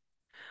laws.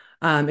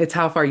 It's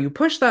how far you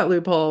push that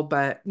loophole,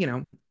 but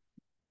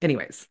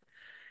anyways.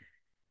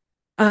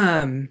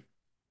 Um,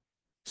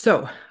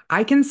 so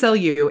I can sell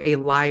you a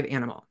live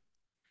animal.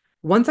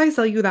 Once I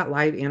sell you that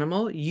live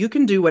animal, you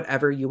can do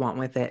whatever you want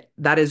with it.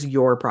 That is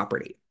your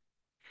property.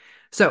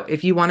 So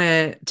if you want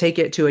to take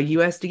it to a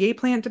USDA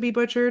plant to be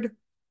butchered,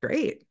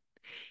 great.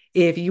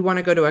 If you want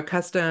to go to a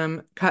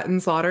custom cut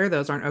and slaughter,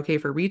 those aren't okay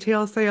for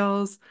retail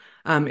sales.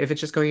 If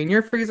it's just going in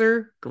your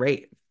freezer,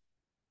 great.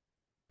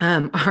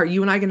 Are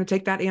you and I going to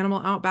take that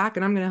animal out back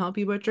and I'm going to help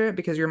you butcher it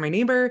because you're my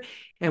neighbor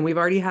and we've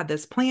already had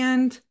this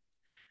planned?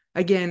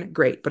 Again,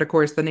 great. But of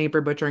course, the neighbor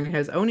butchering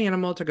his own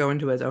animal to go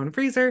into his own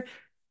freezer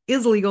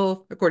is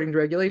legal according to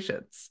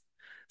regulations.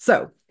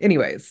 So,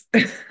 anyways,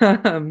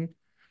 and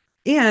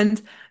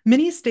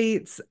many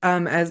states,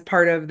 as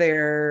part of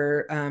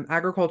their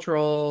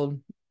agricultural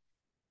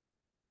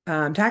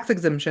tax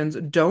exemptions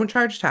don't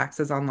charge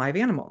taxes on live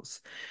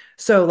animals.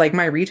 So, like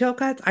my retail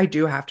cuts, I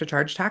do have to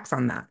charge tax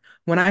on that.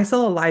 When I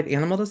sell a live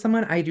animal to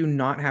someone, I do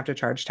not have to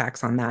charge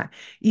tax on that.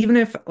 Even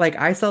if, like,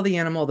 I sell the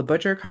animal, the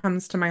butcher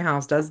comes to my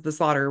house, does the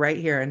slaughter right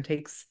here, and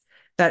takes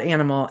that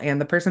animal, and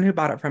the person who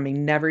bought it from me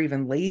never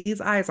even lays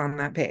eyes on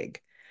that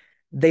pig.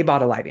 They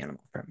bought a live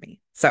animal from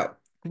me. So,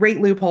 great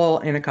loophole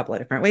in a couple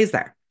of different ways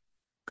there.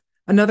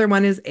 Another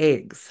one is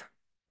eggs.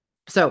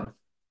 So,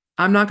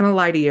 I'm not going to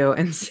lie to you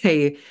and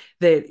say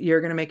that you're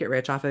going to make it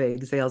rich off of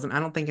egg sales, and I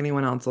don't think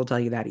anyone else will tell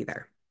you that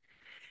either.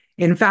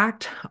 In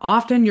fact,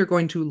 often you're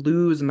going to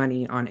lose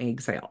money on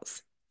egg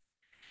sales.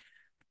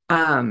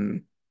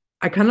 Um,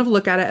 I kind of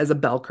look at it as a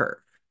bell curve.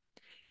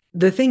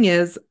 The thing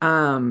is,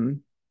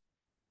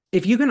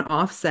 if you can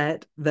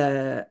offset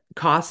the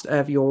cost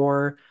of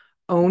your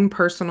own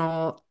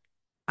personal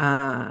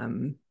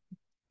um,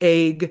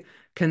 egg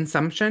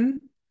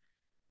consumption,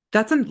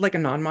 that's like a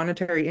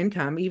non-monetary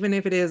income, even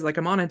if it is like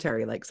a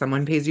monetary, like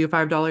someone pays you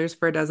 $5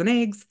 for a dozen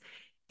eggs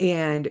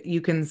and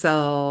you can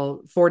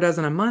sell 4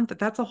 dozen a month,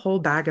 that's a whole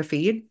bag of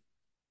feed.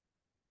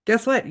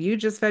 Guess what? You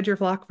just fed your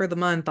flock for the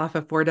month off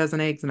of 4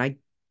 dozen eggs, and I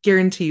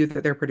guarantee you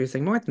that they're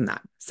producing more than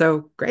that.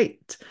 So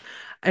great.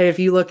 If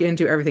you look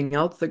into everything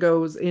else that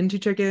goes into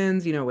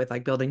chickens, with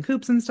like building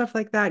coops and stuff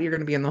like that, you're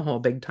going to be in the hole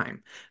big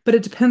time. But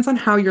it depends on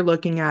how you're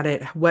looking at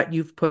it, what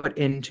you've put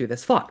into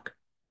this flock.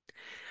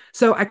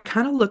 So I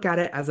kind of look at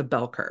it as a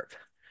bell curve.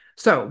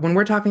 So when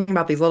we're talking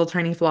about these little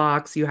tiny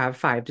flocks, you have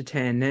 5 to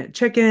 10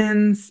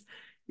 chickens.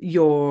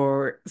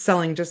 You're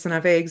selling just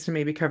enough eggs to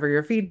maybe cover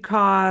your feed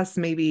costs.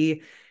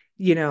 Maybe,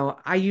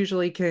 I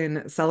usually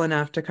can sell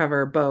enough to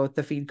cover both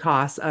the feed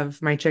costs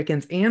of my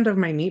chickens and of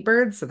my meat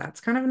birds. So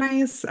that's kind of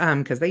nice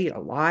because they eat a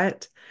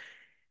lot.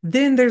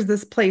 Then there's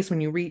this place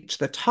when you reach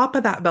the top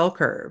of that bell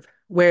curve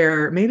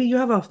where maybe you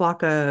have a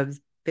flock of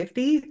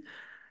 50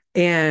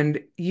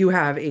 and you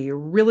have a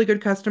really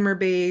good customer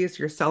base,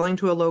 you're selling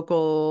to a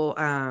local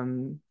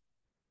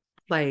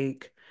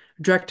like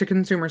direct to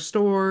consumer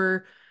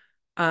store.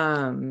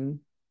 Um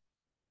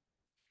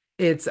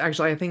it's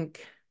actually I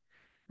think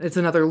it's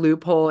another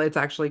loophole. It's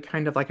actually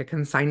kind of like a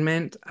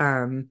consignment.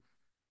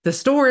 The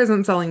store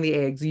isn't selling the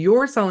eggs,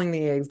 you're selling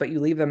the eggs, but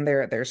you leave them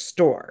there at their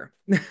store.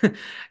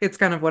 It's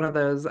kind of one of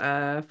those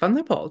fun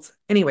loopholes.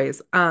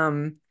 Anyways,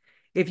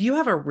 if you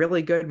have a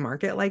really good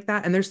market like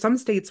that, and there's some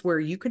states where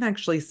you can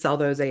actually sell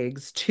those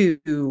eggs to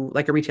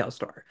like a retail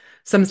store.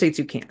 Some states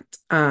you can't,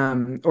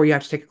 or you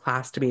have to take a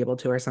class to be able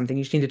to, or something.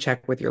 You just need to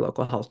check with your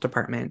local health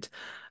department.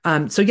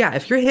 So yeah,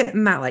 if you're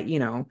hitting that like,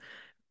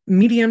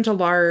 medium to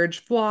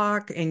large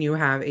flock and you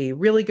have a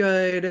really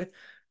good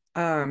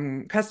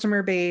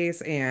customer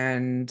base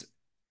and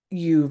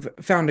you've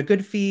found a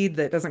good feed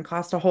that doesn't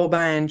cost a whole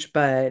bunch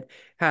but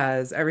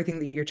has everything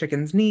that your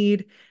chickens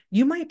need,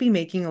 you might be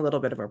making a little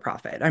bit of a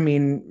profit. I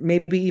mean,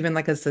 maybe even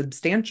like a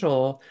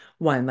substantial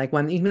one, like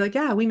one you can be like,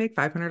 yeah, we make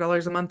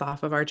 $500 a month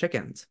off of our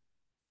chickens.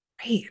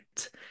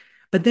 Great.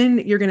 But then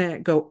you're going to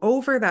go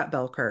over that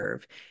bell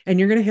curve and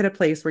you're going to hit a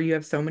place where you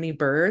have so many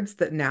birds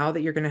that now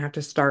that you're going to have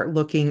to start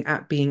looking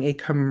at being a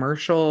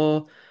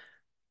commercial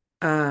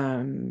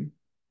um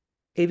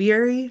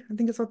aviary, I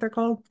think is what they're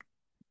called,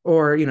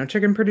 or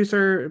chicken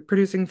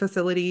producing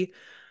facility.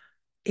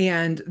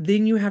 And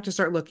then you have to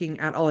start looking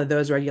at all of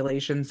those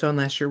regulations. So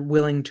unless you're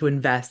willing to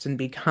invest and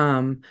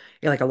become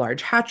like a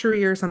large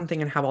hatchery or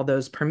something and have all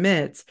those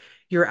permits,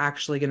 you're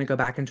actually going to go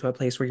back into a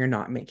place where you're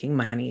not making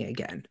money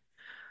again.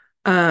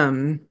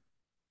 um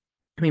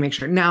Let me make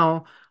sure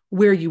now,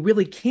 where you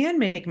really can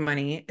make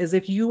money is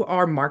if you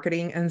are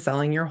marketing and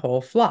selling your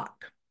whole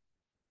flock.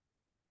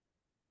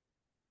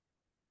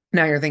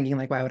 Now you're thinking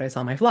like, why would I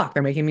sell my flock?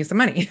 They're making me some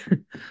money.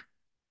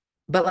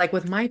 But like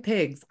with my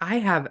pigs, I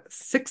have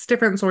 6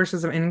 different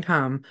sources of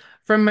income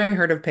from my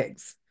herd of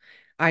pigs.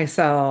 I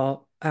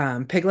sell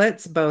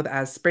piglets both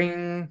as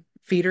spring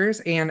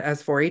feeders and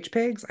as 4-H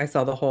pigs. I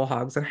sell the whole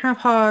hogs and half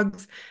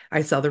hogs.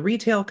 I sell the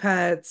retail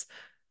cuts.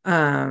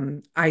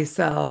 I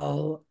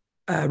sell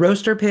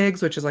roaster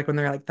pigs, which is like when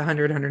they're like the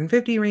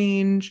 100,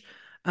 range.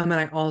 And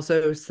I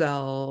also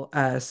sell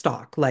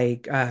stock,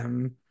 like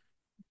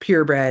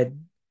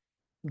purebred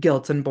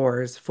gilts and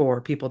boars for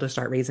people to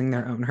start raising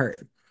their own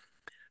herd.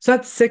 So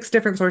that's 6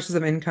 different sources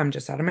of income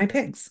just out of my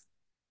pigs.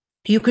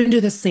 You can do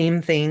the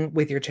same thing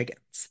with your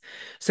chickens.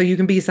 So you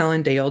can be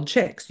selling day-old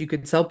chicks. You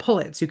could sell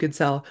pullets. You could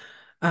sell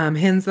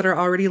hens that are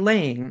already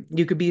laying.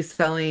 You could be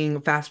selling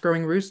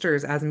fast-growing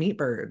roosters as meat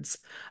birds.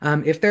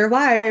 If they're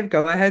live,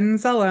 go ahead and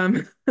sell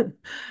them.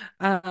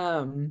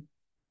 Um,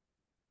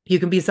 you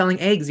can be selling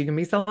eggs. You can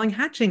be selling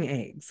hatching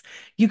eggs.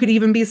 You could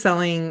even be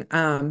selling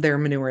their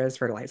manure as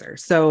fertilizer.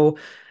 So,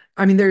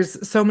 I mean,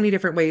 there's so many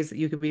different ways that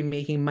you could be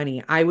making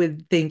money. I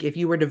would think if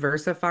you were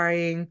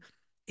diversifying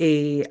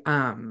a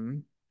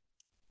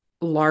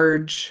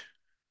large,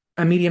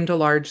 a medium to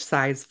large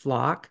size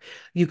flock,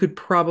 you could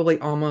probably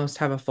almost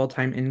have a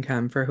full-time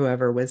income for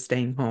whoever was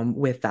staying home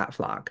with that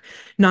flock.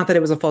 Not that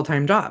it was a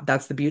full-time job.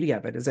 That's the beauty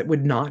of it, is it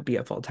would not be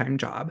a full-time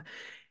job.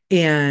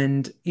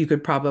 And you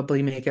could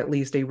probably make at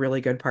least a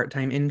really good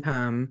part-time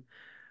income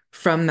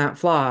from that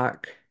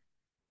flock.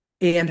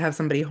 and have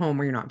somebody home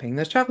where you're not paying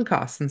those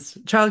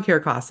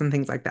childcare costs and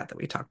things like that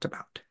we talked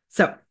about.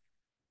 So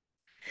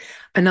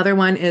another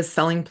one is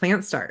selling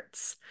plant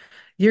starts.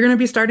 You're going to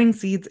be starting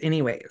seeds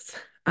anyways.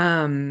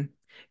 Um,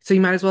 so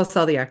you might as well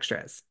sell the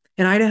extras.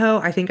 In Idaho,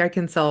 I think I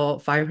can sell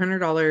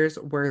 $500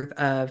 worth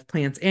of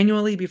plants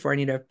annually before I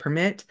need a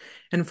permit.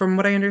 And from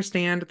what I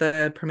understand,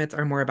 the permits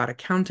are more about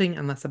accounting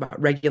and less about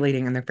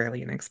regulating, and they're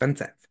fairly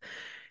inexpensive.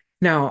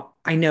 Now,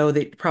 I know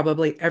that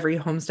probably every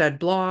homestead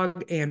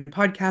blog and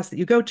podcast that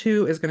you go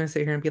to is going to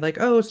sit here and be like,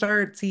 oh,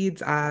 start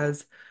seeds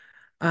as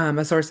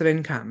a source of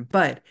income.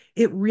 But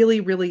it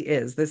really, really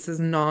is. This is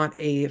not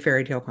a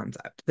fairy tale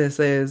concept. This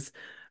is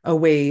a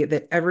way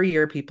that every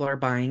year people are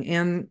buying,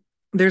 and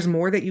there's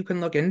more that you can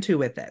look into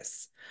with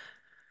this.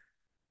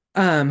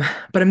 Um,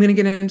 but I'm going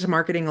to get into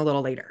marketing a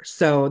little later.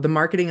 So the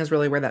marketing is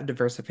really where that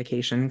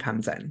diversification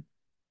comes in.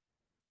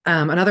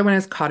 Another one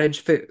is cottage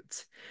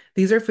foods.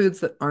 These are foods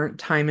that aren't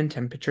time and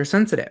temperature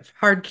sensitive.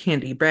 Hard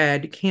candy,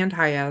 bread, canned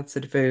high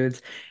acid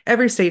foods.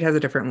 Every state has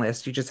a different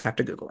list. You just have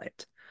to Google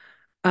it.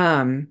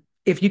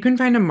 If you can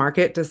find a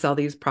market to sell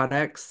these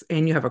products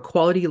and you have a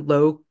quality,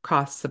 low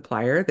cost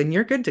supplier, then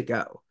you're good to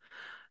go.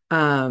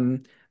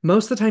 Um,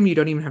 Most of the time, you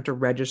don't even have to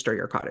register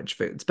your cottage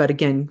foods. But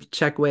again,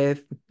 check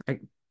with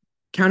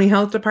county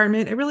health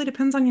department. It really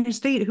depends on your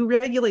state who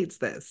regulates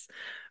this.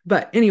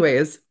 But,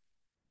 anyways,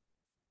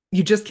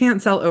 you just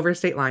can't sell over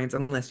state lines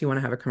unless you want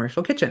to have a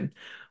commercial kitchen,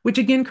 which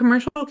again,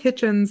 commercial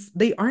kitchens,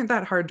 they aren't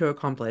that hard to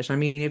accomplish. I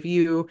mean, if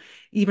you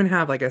even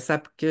have like a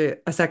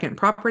second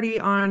property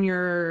on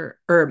your,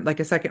 or like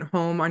a second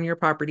home on your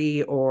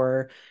property,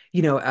 or,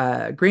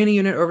 a granny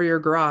unit over your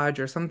garage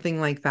or something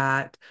like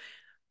that,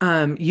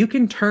 you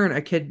can turn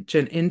a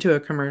kitchen into a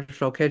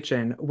commercial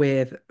kitchen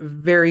with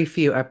very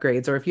few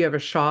upgrades. Or if you have a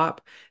shop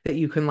that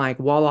you can like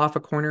wall off a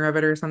corner of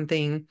it or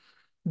something,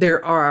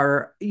 there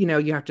are, you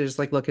have to just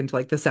like look into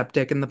like the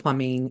septic and the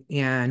plumbing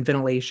and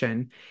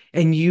ventilation.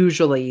 And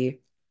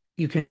usually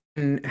you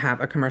can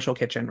have a commercial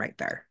kitchen right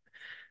there.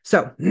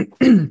 So,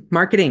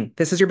 marketing,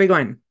 this is your big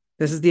one.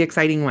 This is the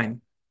exciting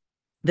one.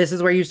 This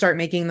is where you start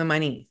making the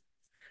money.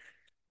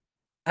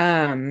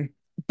 Um,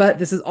 but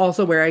this is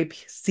also where I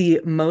see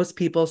most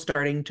people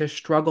starting to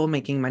struggle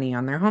making money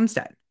on their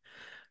homestead.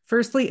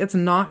 Firstly, it's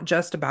not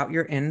just about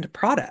your end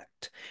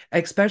product,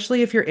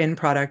 especially if your end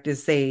product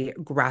is, say,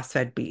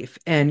 grass-fed beef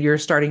and you're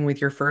starting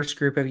with your first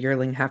group of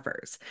yearling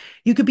heifers.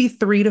 You could be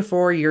 3 to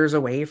 4 years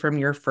away from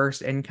your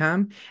first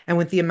income. And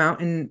with the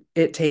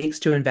it takes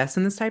to invest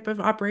in this type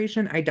of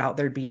operation, I doubt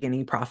there'd be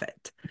any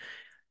profit.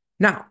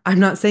 Now, I'm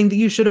not saying that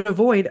you should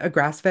avoid a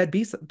grass-fed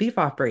beef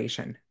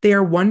operation. They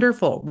are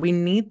wonderful. We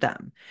need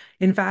them.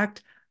 In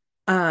fact,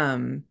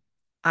 um,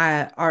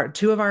 our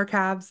two of our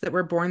calves that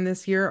were born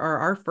this year are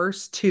our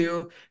first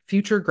two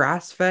future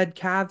grass-fed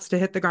calves to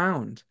hit the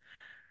ground.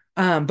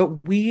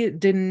 But we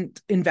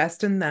didn't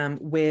invest in them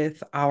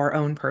with our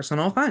own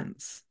personal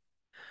funds.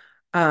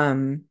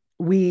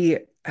 We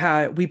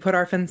put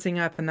our fencing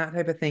up and that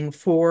type of thing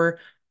for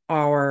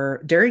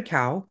our dairy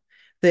cow,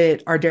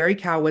 that our dairy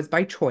cow was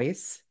by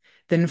choice.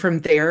 Then from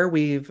there,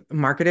 we've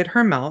marketed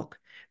her milk.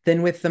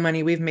 Then with the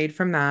money we've made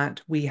from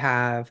that, we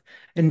have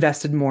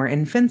invested more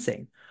in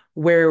fencing.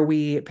 Where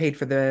we paid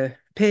for the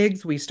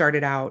pigs, we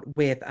started out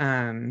with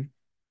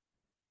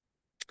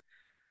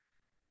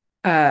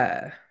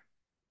uh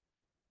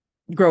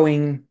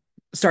growing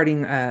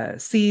starting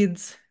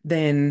seeds.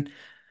 Then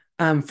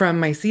from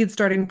my seed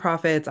starting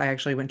profits, I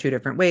actually went two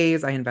different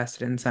ways. I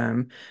invested in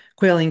some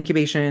quail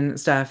incubation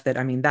stuff that,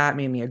 I mean, that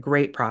made me a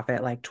great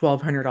profit, like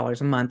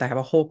 $1,200 a month. I have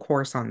a whole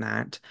course on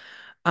that.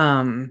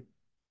 Um,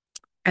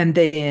 and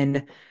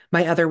then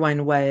my other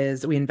one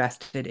was we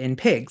invested in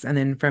pigs. And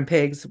then from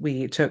pigs,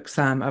 we took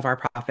some of our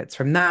profits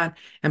from that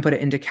and put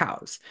it into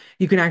cows.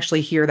 You can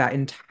actually hear that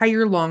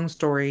entire long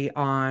story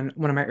on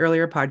one of my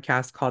earlier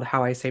podcasts called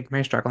How I Saved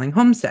My Struggling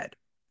Homestead.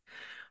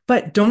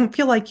 But don't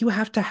feel like you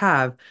have to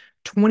have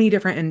 20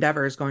 different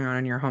endeavors going on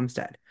in your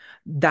homestead.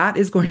 That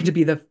is going to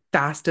be the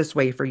fastest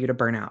way for you to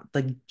burn out,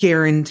 like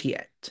guarantee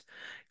it.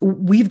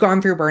 We've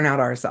gone through burnout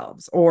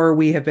ourselves, or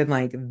we have been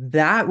like,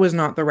 that was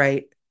not the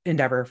right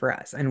endeavor for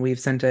us, and we've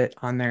sent it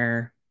on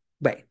their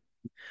way.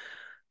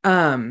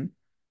 Um,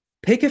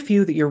 Pick a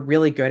few that you're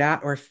really good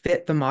at or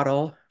fit the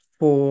model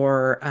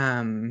for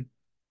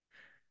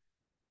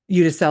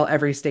you to sell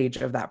every stage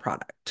of that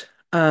product.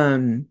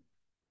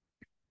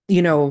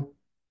 You know,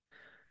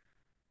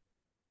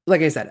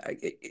 like I said,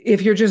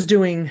 if you're just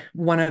doing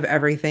one of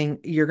everything,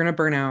 you're going to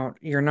burn out.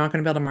 You're not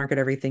going to be able to market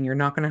everything. You're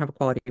not going to have a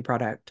quality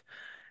product.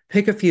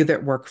 Pick a few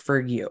that work for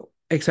you,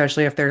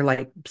 especially if they're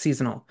like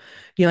seasonal.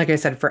 Like I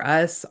said, for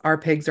us, our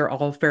pigs are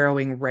all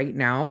farrowing right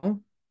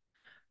now,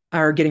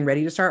 are getting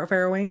ready to start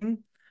farrowing.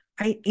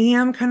 I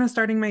am kind of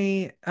starting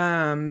my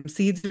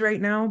seeds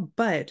right now,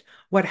 but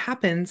what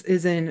happens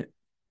is in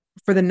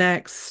for the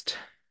next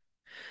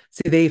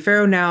See, they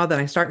farrow now,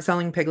 then I start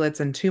selling piglets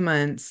in 2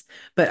 months,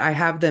 but I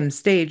have them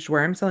staged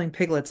where I'm selling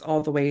piglets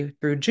all the way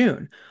through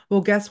June.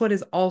 Well, guess what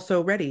is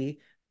also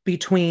ready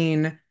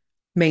between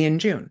May and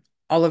June?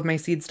 all of my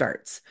seed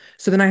starts.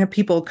 So then I have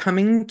people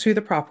coming to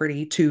the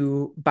property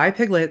to buy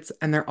piglets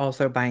and they're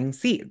also buying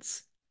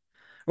seeds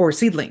or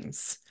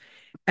seedlings.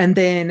 And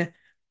then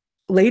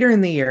later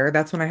in the year,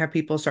 that's when I have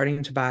people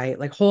starting to buy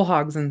like whole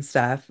hogs and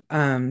stuff.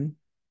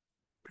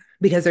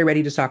 Because they're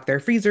ready to stock their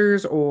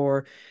freezers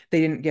or they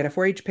didn't get a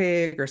 4-H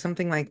pig or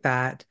something like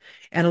that.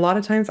 And a lot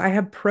of times I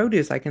have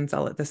produce I can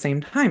sell at the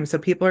same time. So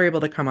people are able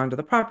to come onto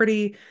the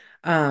property.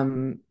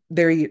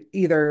 They're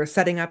either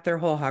setting up their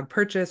whole hog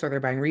purchase or they're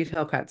buying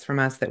retail cuts from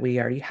us that we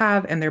already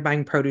have, and they're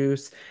buying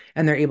produce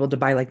and they're able to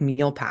buy like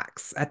meal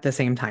packs at the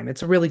same time.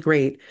 It's a really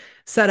great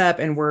setup,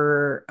 and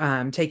we're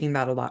taking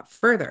that a lot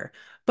further.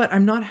 But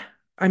I'm not,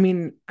 I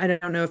mean, I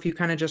don't know if you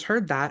kind of just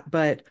heard that,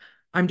 but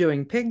I'm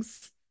doing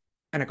pigs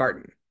and a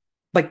garden.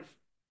 Like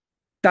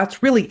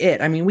that's really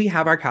it. I mean, we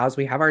have our cows,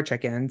 we have our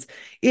chickens.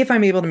 If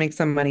I'm able to make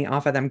some money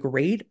off of them,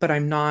 great, but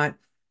I'm not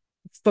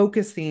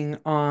focusing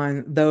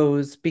on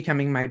those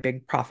becoming my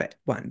big profit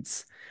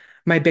ones.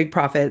 My big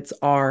profits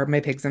are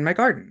my pigs in my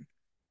garden.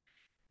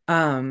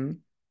 Um,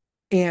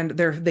 and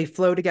they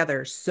flow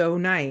together so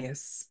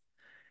nice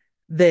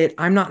that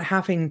I'm not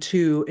having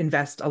to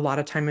invest a lot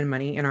of time and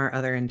money in our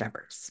other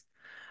endeavors.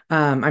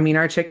 I mean,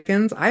 our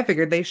chickens, I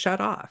figured they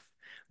shut off.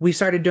 We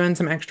started doing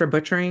some extra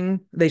butchering.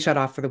 They shut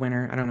off for the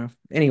winter. I don't know.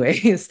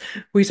 Anyways,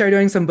 we started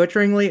doing some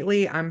butchering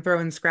lately. I'm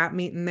throwing scrap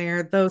meat in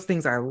there. Those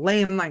things are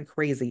laying like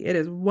crazy. It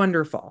is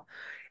wonderful.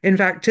 In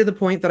fact, to the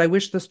point that I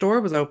wish the store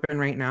was open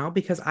right now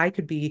because I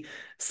could be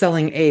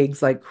selling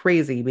eggs like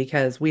crazy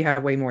because we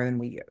have way more than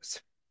we use.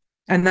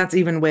 And that's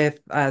even with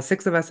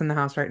 6 of us in the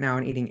house right now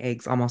and eating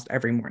eggs almost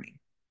every morning.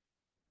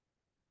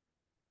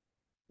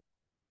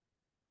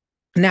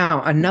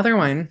 Now, another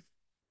one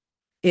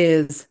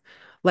is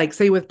like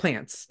say with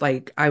plants,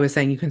 like I was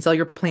saying, you can sell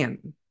your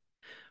plant.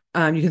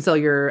 You can sell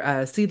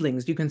your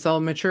seedlings. You can sell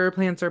mature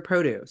plants or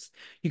produce.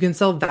 You can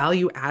sell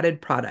value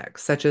added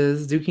products such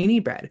as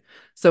zucchini bread.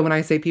 So when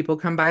I say people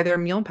come buy their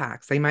meal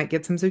packs, they might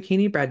get some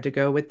zucchini bread to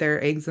go with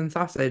their eggs and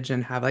sausage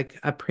and have like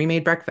a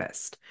pre-made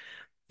breakfast.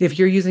 If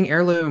you're using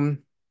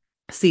heirloom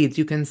seeds,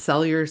 you can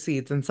sell your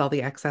seeds and sell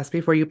the excess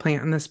before you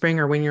plant in the spring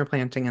or when you're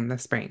planting in the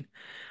spring.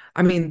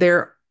 I mean,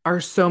 there are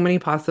so many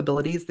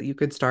possibilities that you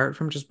could start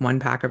from just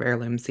one pack of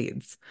heirloom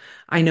seeds.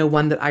 I know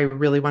one that I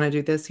really want to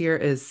do this year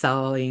is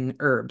selling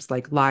herbs,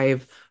 like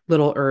live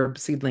little herb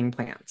seedling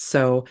plants.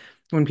 So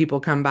when people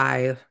come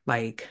by,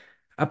 like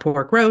a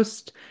pork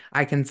roast,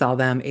 I can sell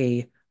them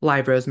a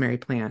live rosemary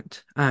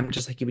plant,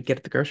 just like you would get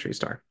at the grocery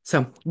store.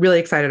 So really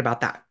excited about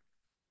that.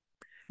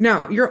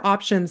 Now, your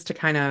options to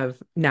kind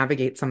of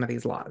navigate some of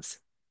these laws.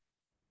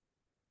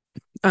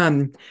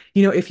 Um,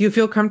 if you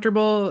feel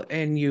comfortable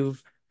and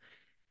you've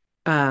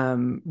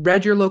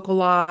read your local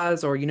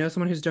laws or you know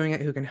someone who's doing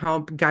it who can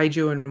help guide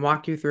you and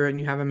walk you through it and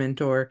you have a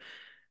mentor,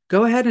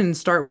 go ahead and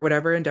start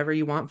whatever endeavor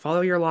you want, follow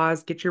your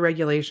laws, get your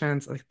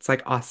regulations. It's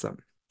like awesome.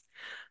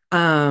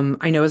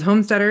 I know as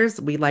homesteaders,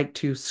 we like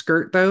to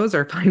skirt those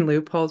or find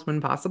loopholes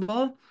when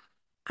possible.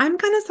 I'm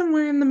kind of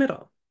somewhere in the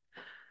middle.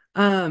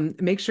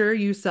 Make sure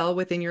you sell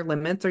within your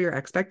limits or your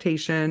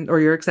expectation or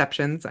your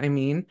exceptions, I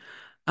mean.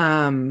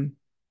 Um,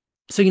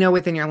 so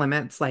within your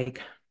limits,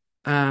 like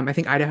I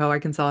think Idaho, I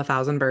can sell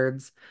 1,000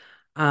 birds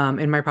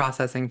in my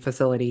processing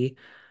facility.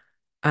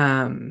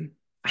 Um,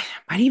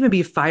 might even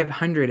be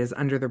 500 is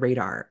under the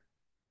radar.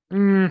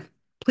 Mm,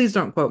 please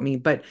don't quote me,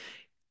 but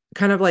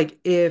kind of like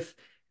if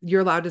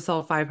you're allowed to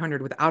sell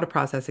 500 without a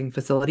processing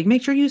facility,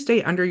 make sure you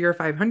stay under your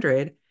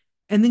 500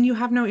 and then you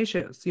have no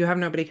issues. You have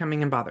nobody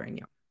coming and bothering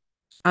you.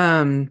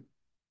 Um,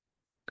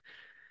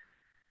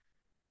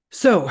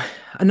 So,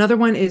 another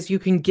one is you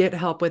can get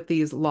help with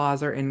these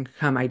laws or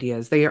income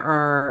ideas. There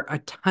are a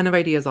ton of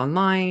ideas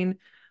online.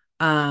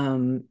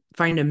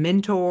 Find a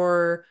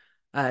mentor,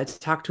 to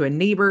talk to a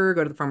neighbor,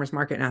 go to the farmer's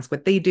market and ask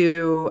what they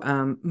do.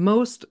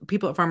 Most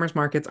people at farmers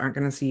markets aren't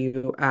going to see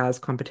you as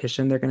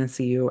competition. They're going to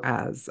see you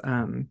as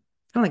kind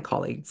of like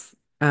colleagues.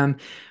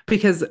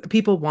 Because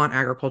people want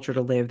agriculture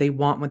to live. They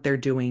want what they're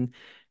doing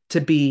to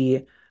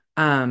be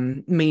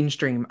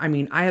mainstream. I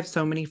mean, I have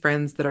so many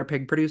friends that are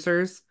pig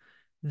producers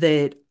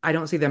that I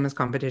don't see them as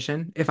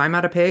competition. If I'm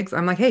out of pigs,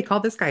 I'm like, hey, call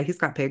this guy. He's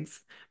got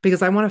pigs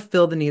because I want to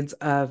fill the needs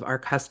of our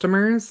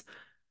customers,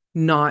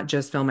 not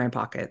just fill my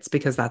pockets,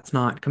 because that's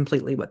not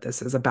completely what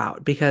this is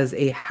about. Because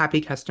a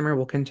happy customer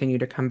will continue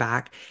to come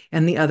back,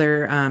 and the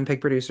other pig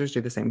producers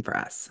do the same for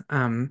us.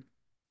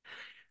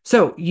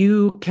 So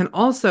you can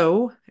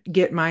also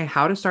get my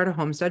How to Start a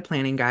Homestead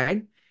Planning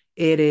Guide.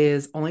 It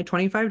is only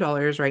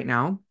 $25 right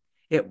now.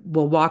 It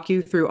will walk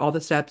you through all the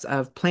steps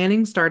of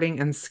planning, starting,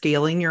 and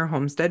scaling your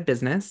homestead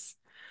business.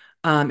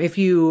 If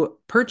you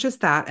purchase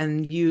that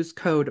and use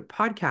code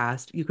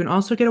podcast, you can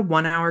also get a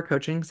 1 hour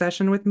coaching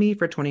session with me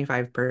for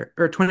 25 per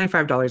or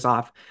 $25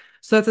 off.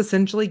 So that's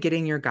essentially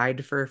getting your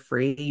guide for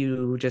free.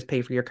 You just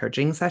pay for your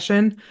coaching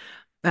session.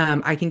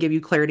 I can give you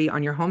clarity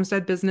on your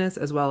homestead business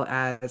as well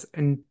as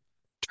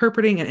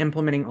interpreting and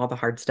implementing all the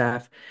hard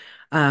stuff.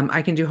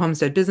 I can do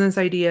homestead business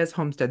ideas,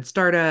 homestead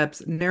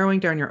startups, narrowing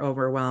down your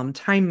overwhelm,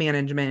 time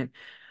management.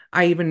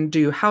 I even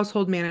do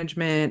household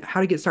management,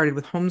 how to get started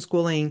with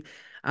homeschooling.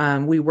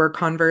 We were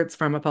converts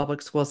from a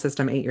public school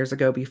system 8 years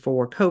ago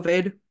before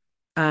COVID.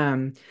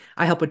 Um,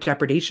 I help with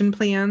depredation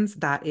plans.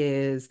 That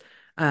is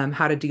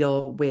how to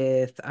deal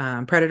with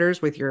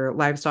predators with your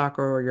livestock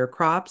or your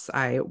crops.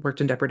 I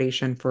worked in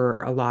depredation for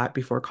a lot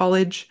before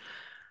college.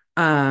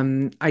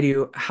 I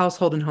do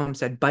household and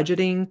homestead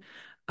budgeting,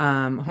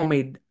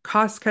 homemade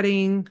cost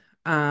cutting,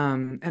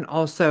 and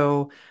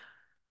also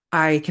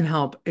I can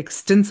help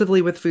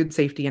extensively with food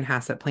safety and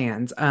HACCP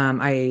plans.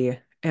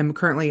 I am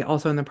currently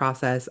also in the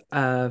process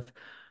of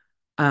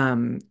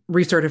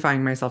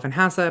recertifying myself in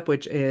HACCP,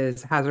 which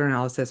is hazard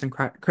analysis and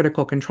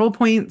critical control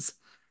points.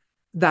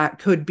 That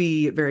could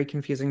be very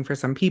confusing for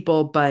some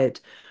people, but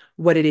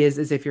what it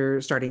is if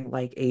you're starting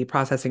like a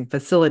processing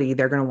facility,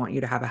 they're going to want you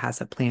to have a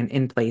HACCP plan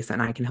in place,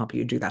 and I can help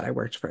you do that. I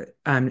worked for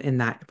in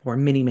that for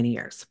many, many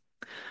years.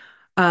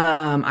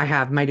 I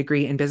have my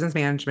degree in business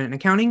management and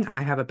accounting.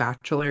 I have a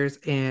bachelor's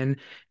in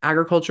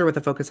agriculture with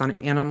a focus on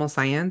animal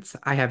science.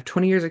 I have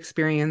 20 years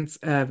experience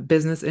of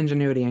business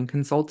ingenuity and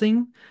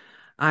consulting.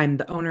 I'm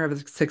the owner of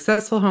a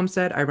successful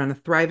homestead. I run a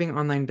thriving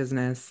online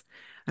business,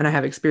 and I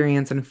have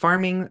experience in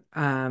farming,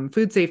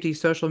 food safety,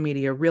 social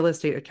media, real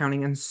estate,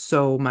 accounting, and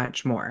so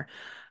much more.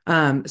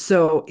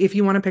 So if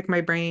you want to pick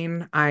my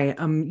brain, I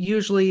am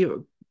usually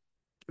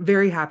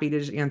very happy to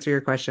just answer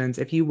your questions.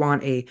 If you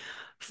want a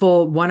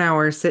full 1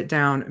 hour sit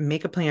down,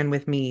 make a plan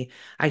with me,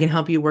 I can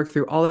help you work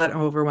through all of that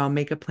overwhelm,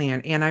 make a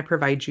plan, and I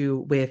provide you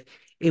with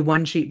a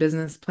one sheet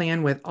business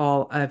plan with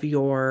all of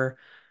your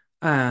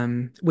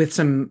with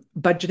some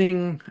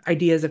budgeting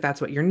ideas if that's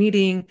what you're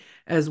needing,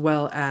 as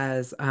well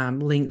as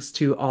links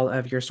to all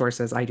of your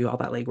sources. I do all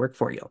that legwork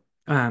for you.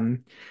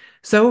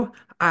 So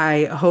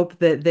I hope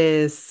that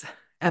this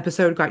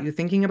episode got you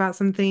thinking about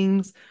some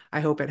things.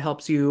 I hope it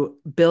helps you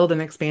build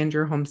and expand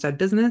your homestead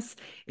business.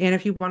 And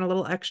if you want a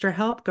little extra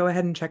help, go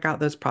ahead and check out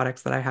those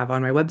products that I have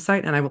on my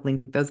website, and I will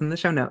link those in the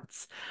show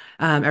notes.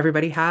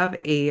 Everybody have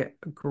a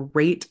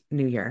great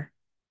new year.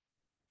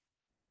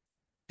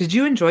 Did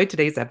you enjoy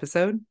today's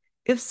episode?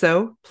 If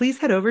so, please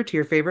head over to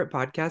your favorite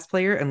podcast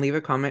player and leave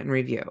a comment and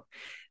review.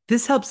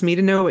 This helps me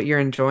to know what you're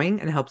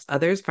enjoying and helps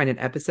others find an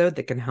episode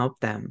that can help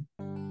them.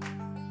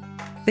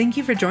 Thank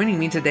you for joining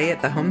me today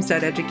at the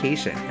Homestead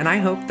Education, and I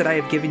hope that I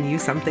have given you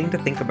something to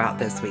think about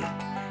this week.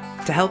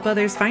 To help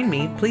others find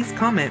me, please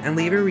comment and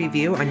leave a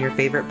review on your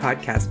favorite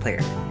podcast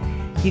player.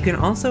 You can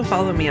also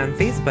follow me on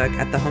Facebook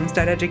at the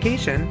Homestead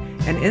Education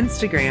and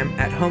Instagram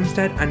at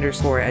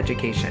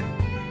Homestead_education.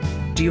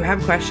 Do you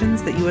have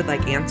questions that you would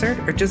like answered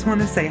or just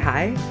want to say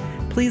hi?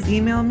 Please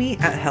email me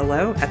at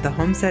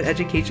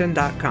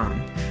hello@thehomesteadeducation.com.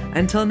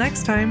 Until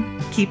next time,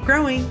 keep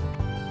growing!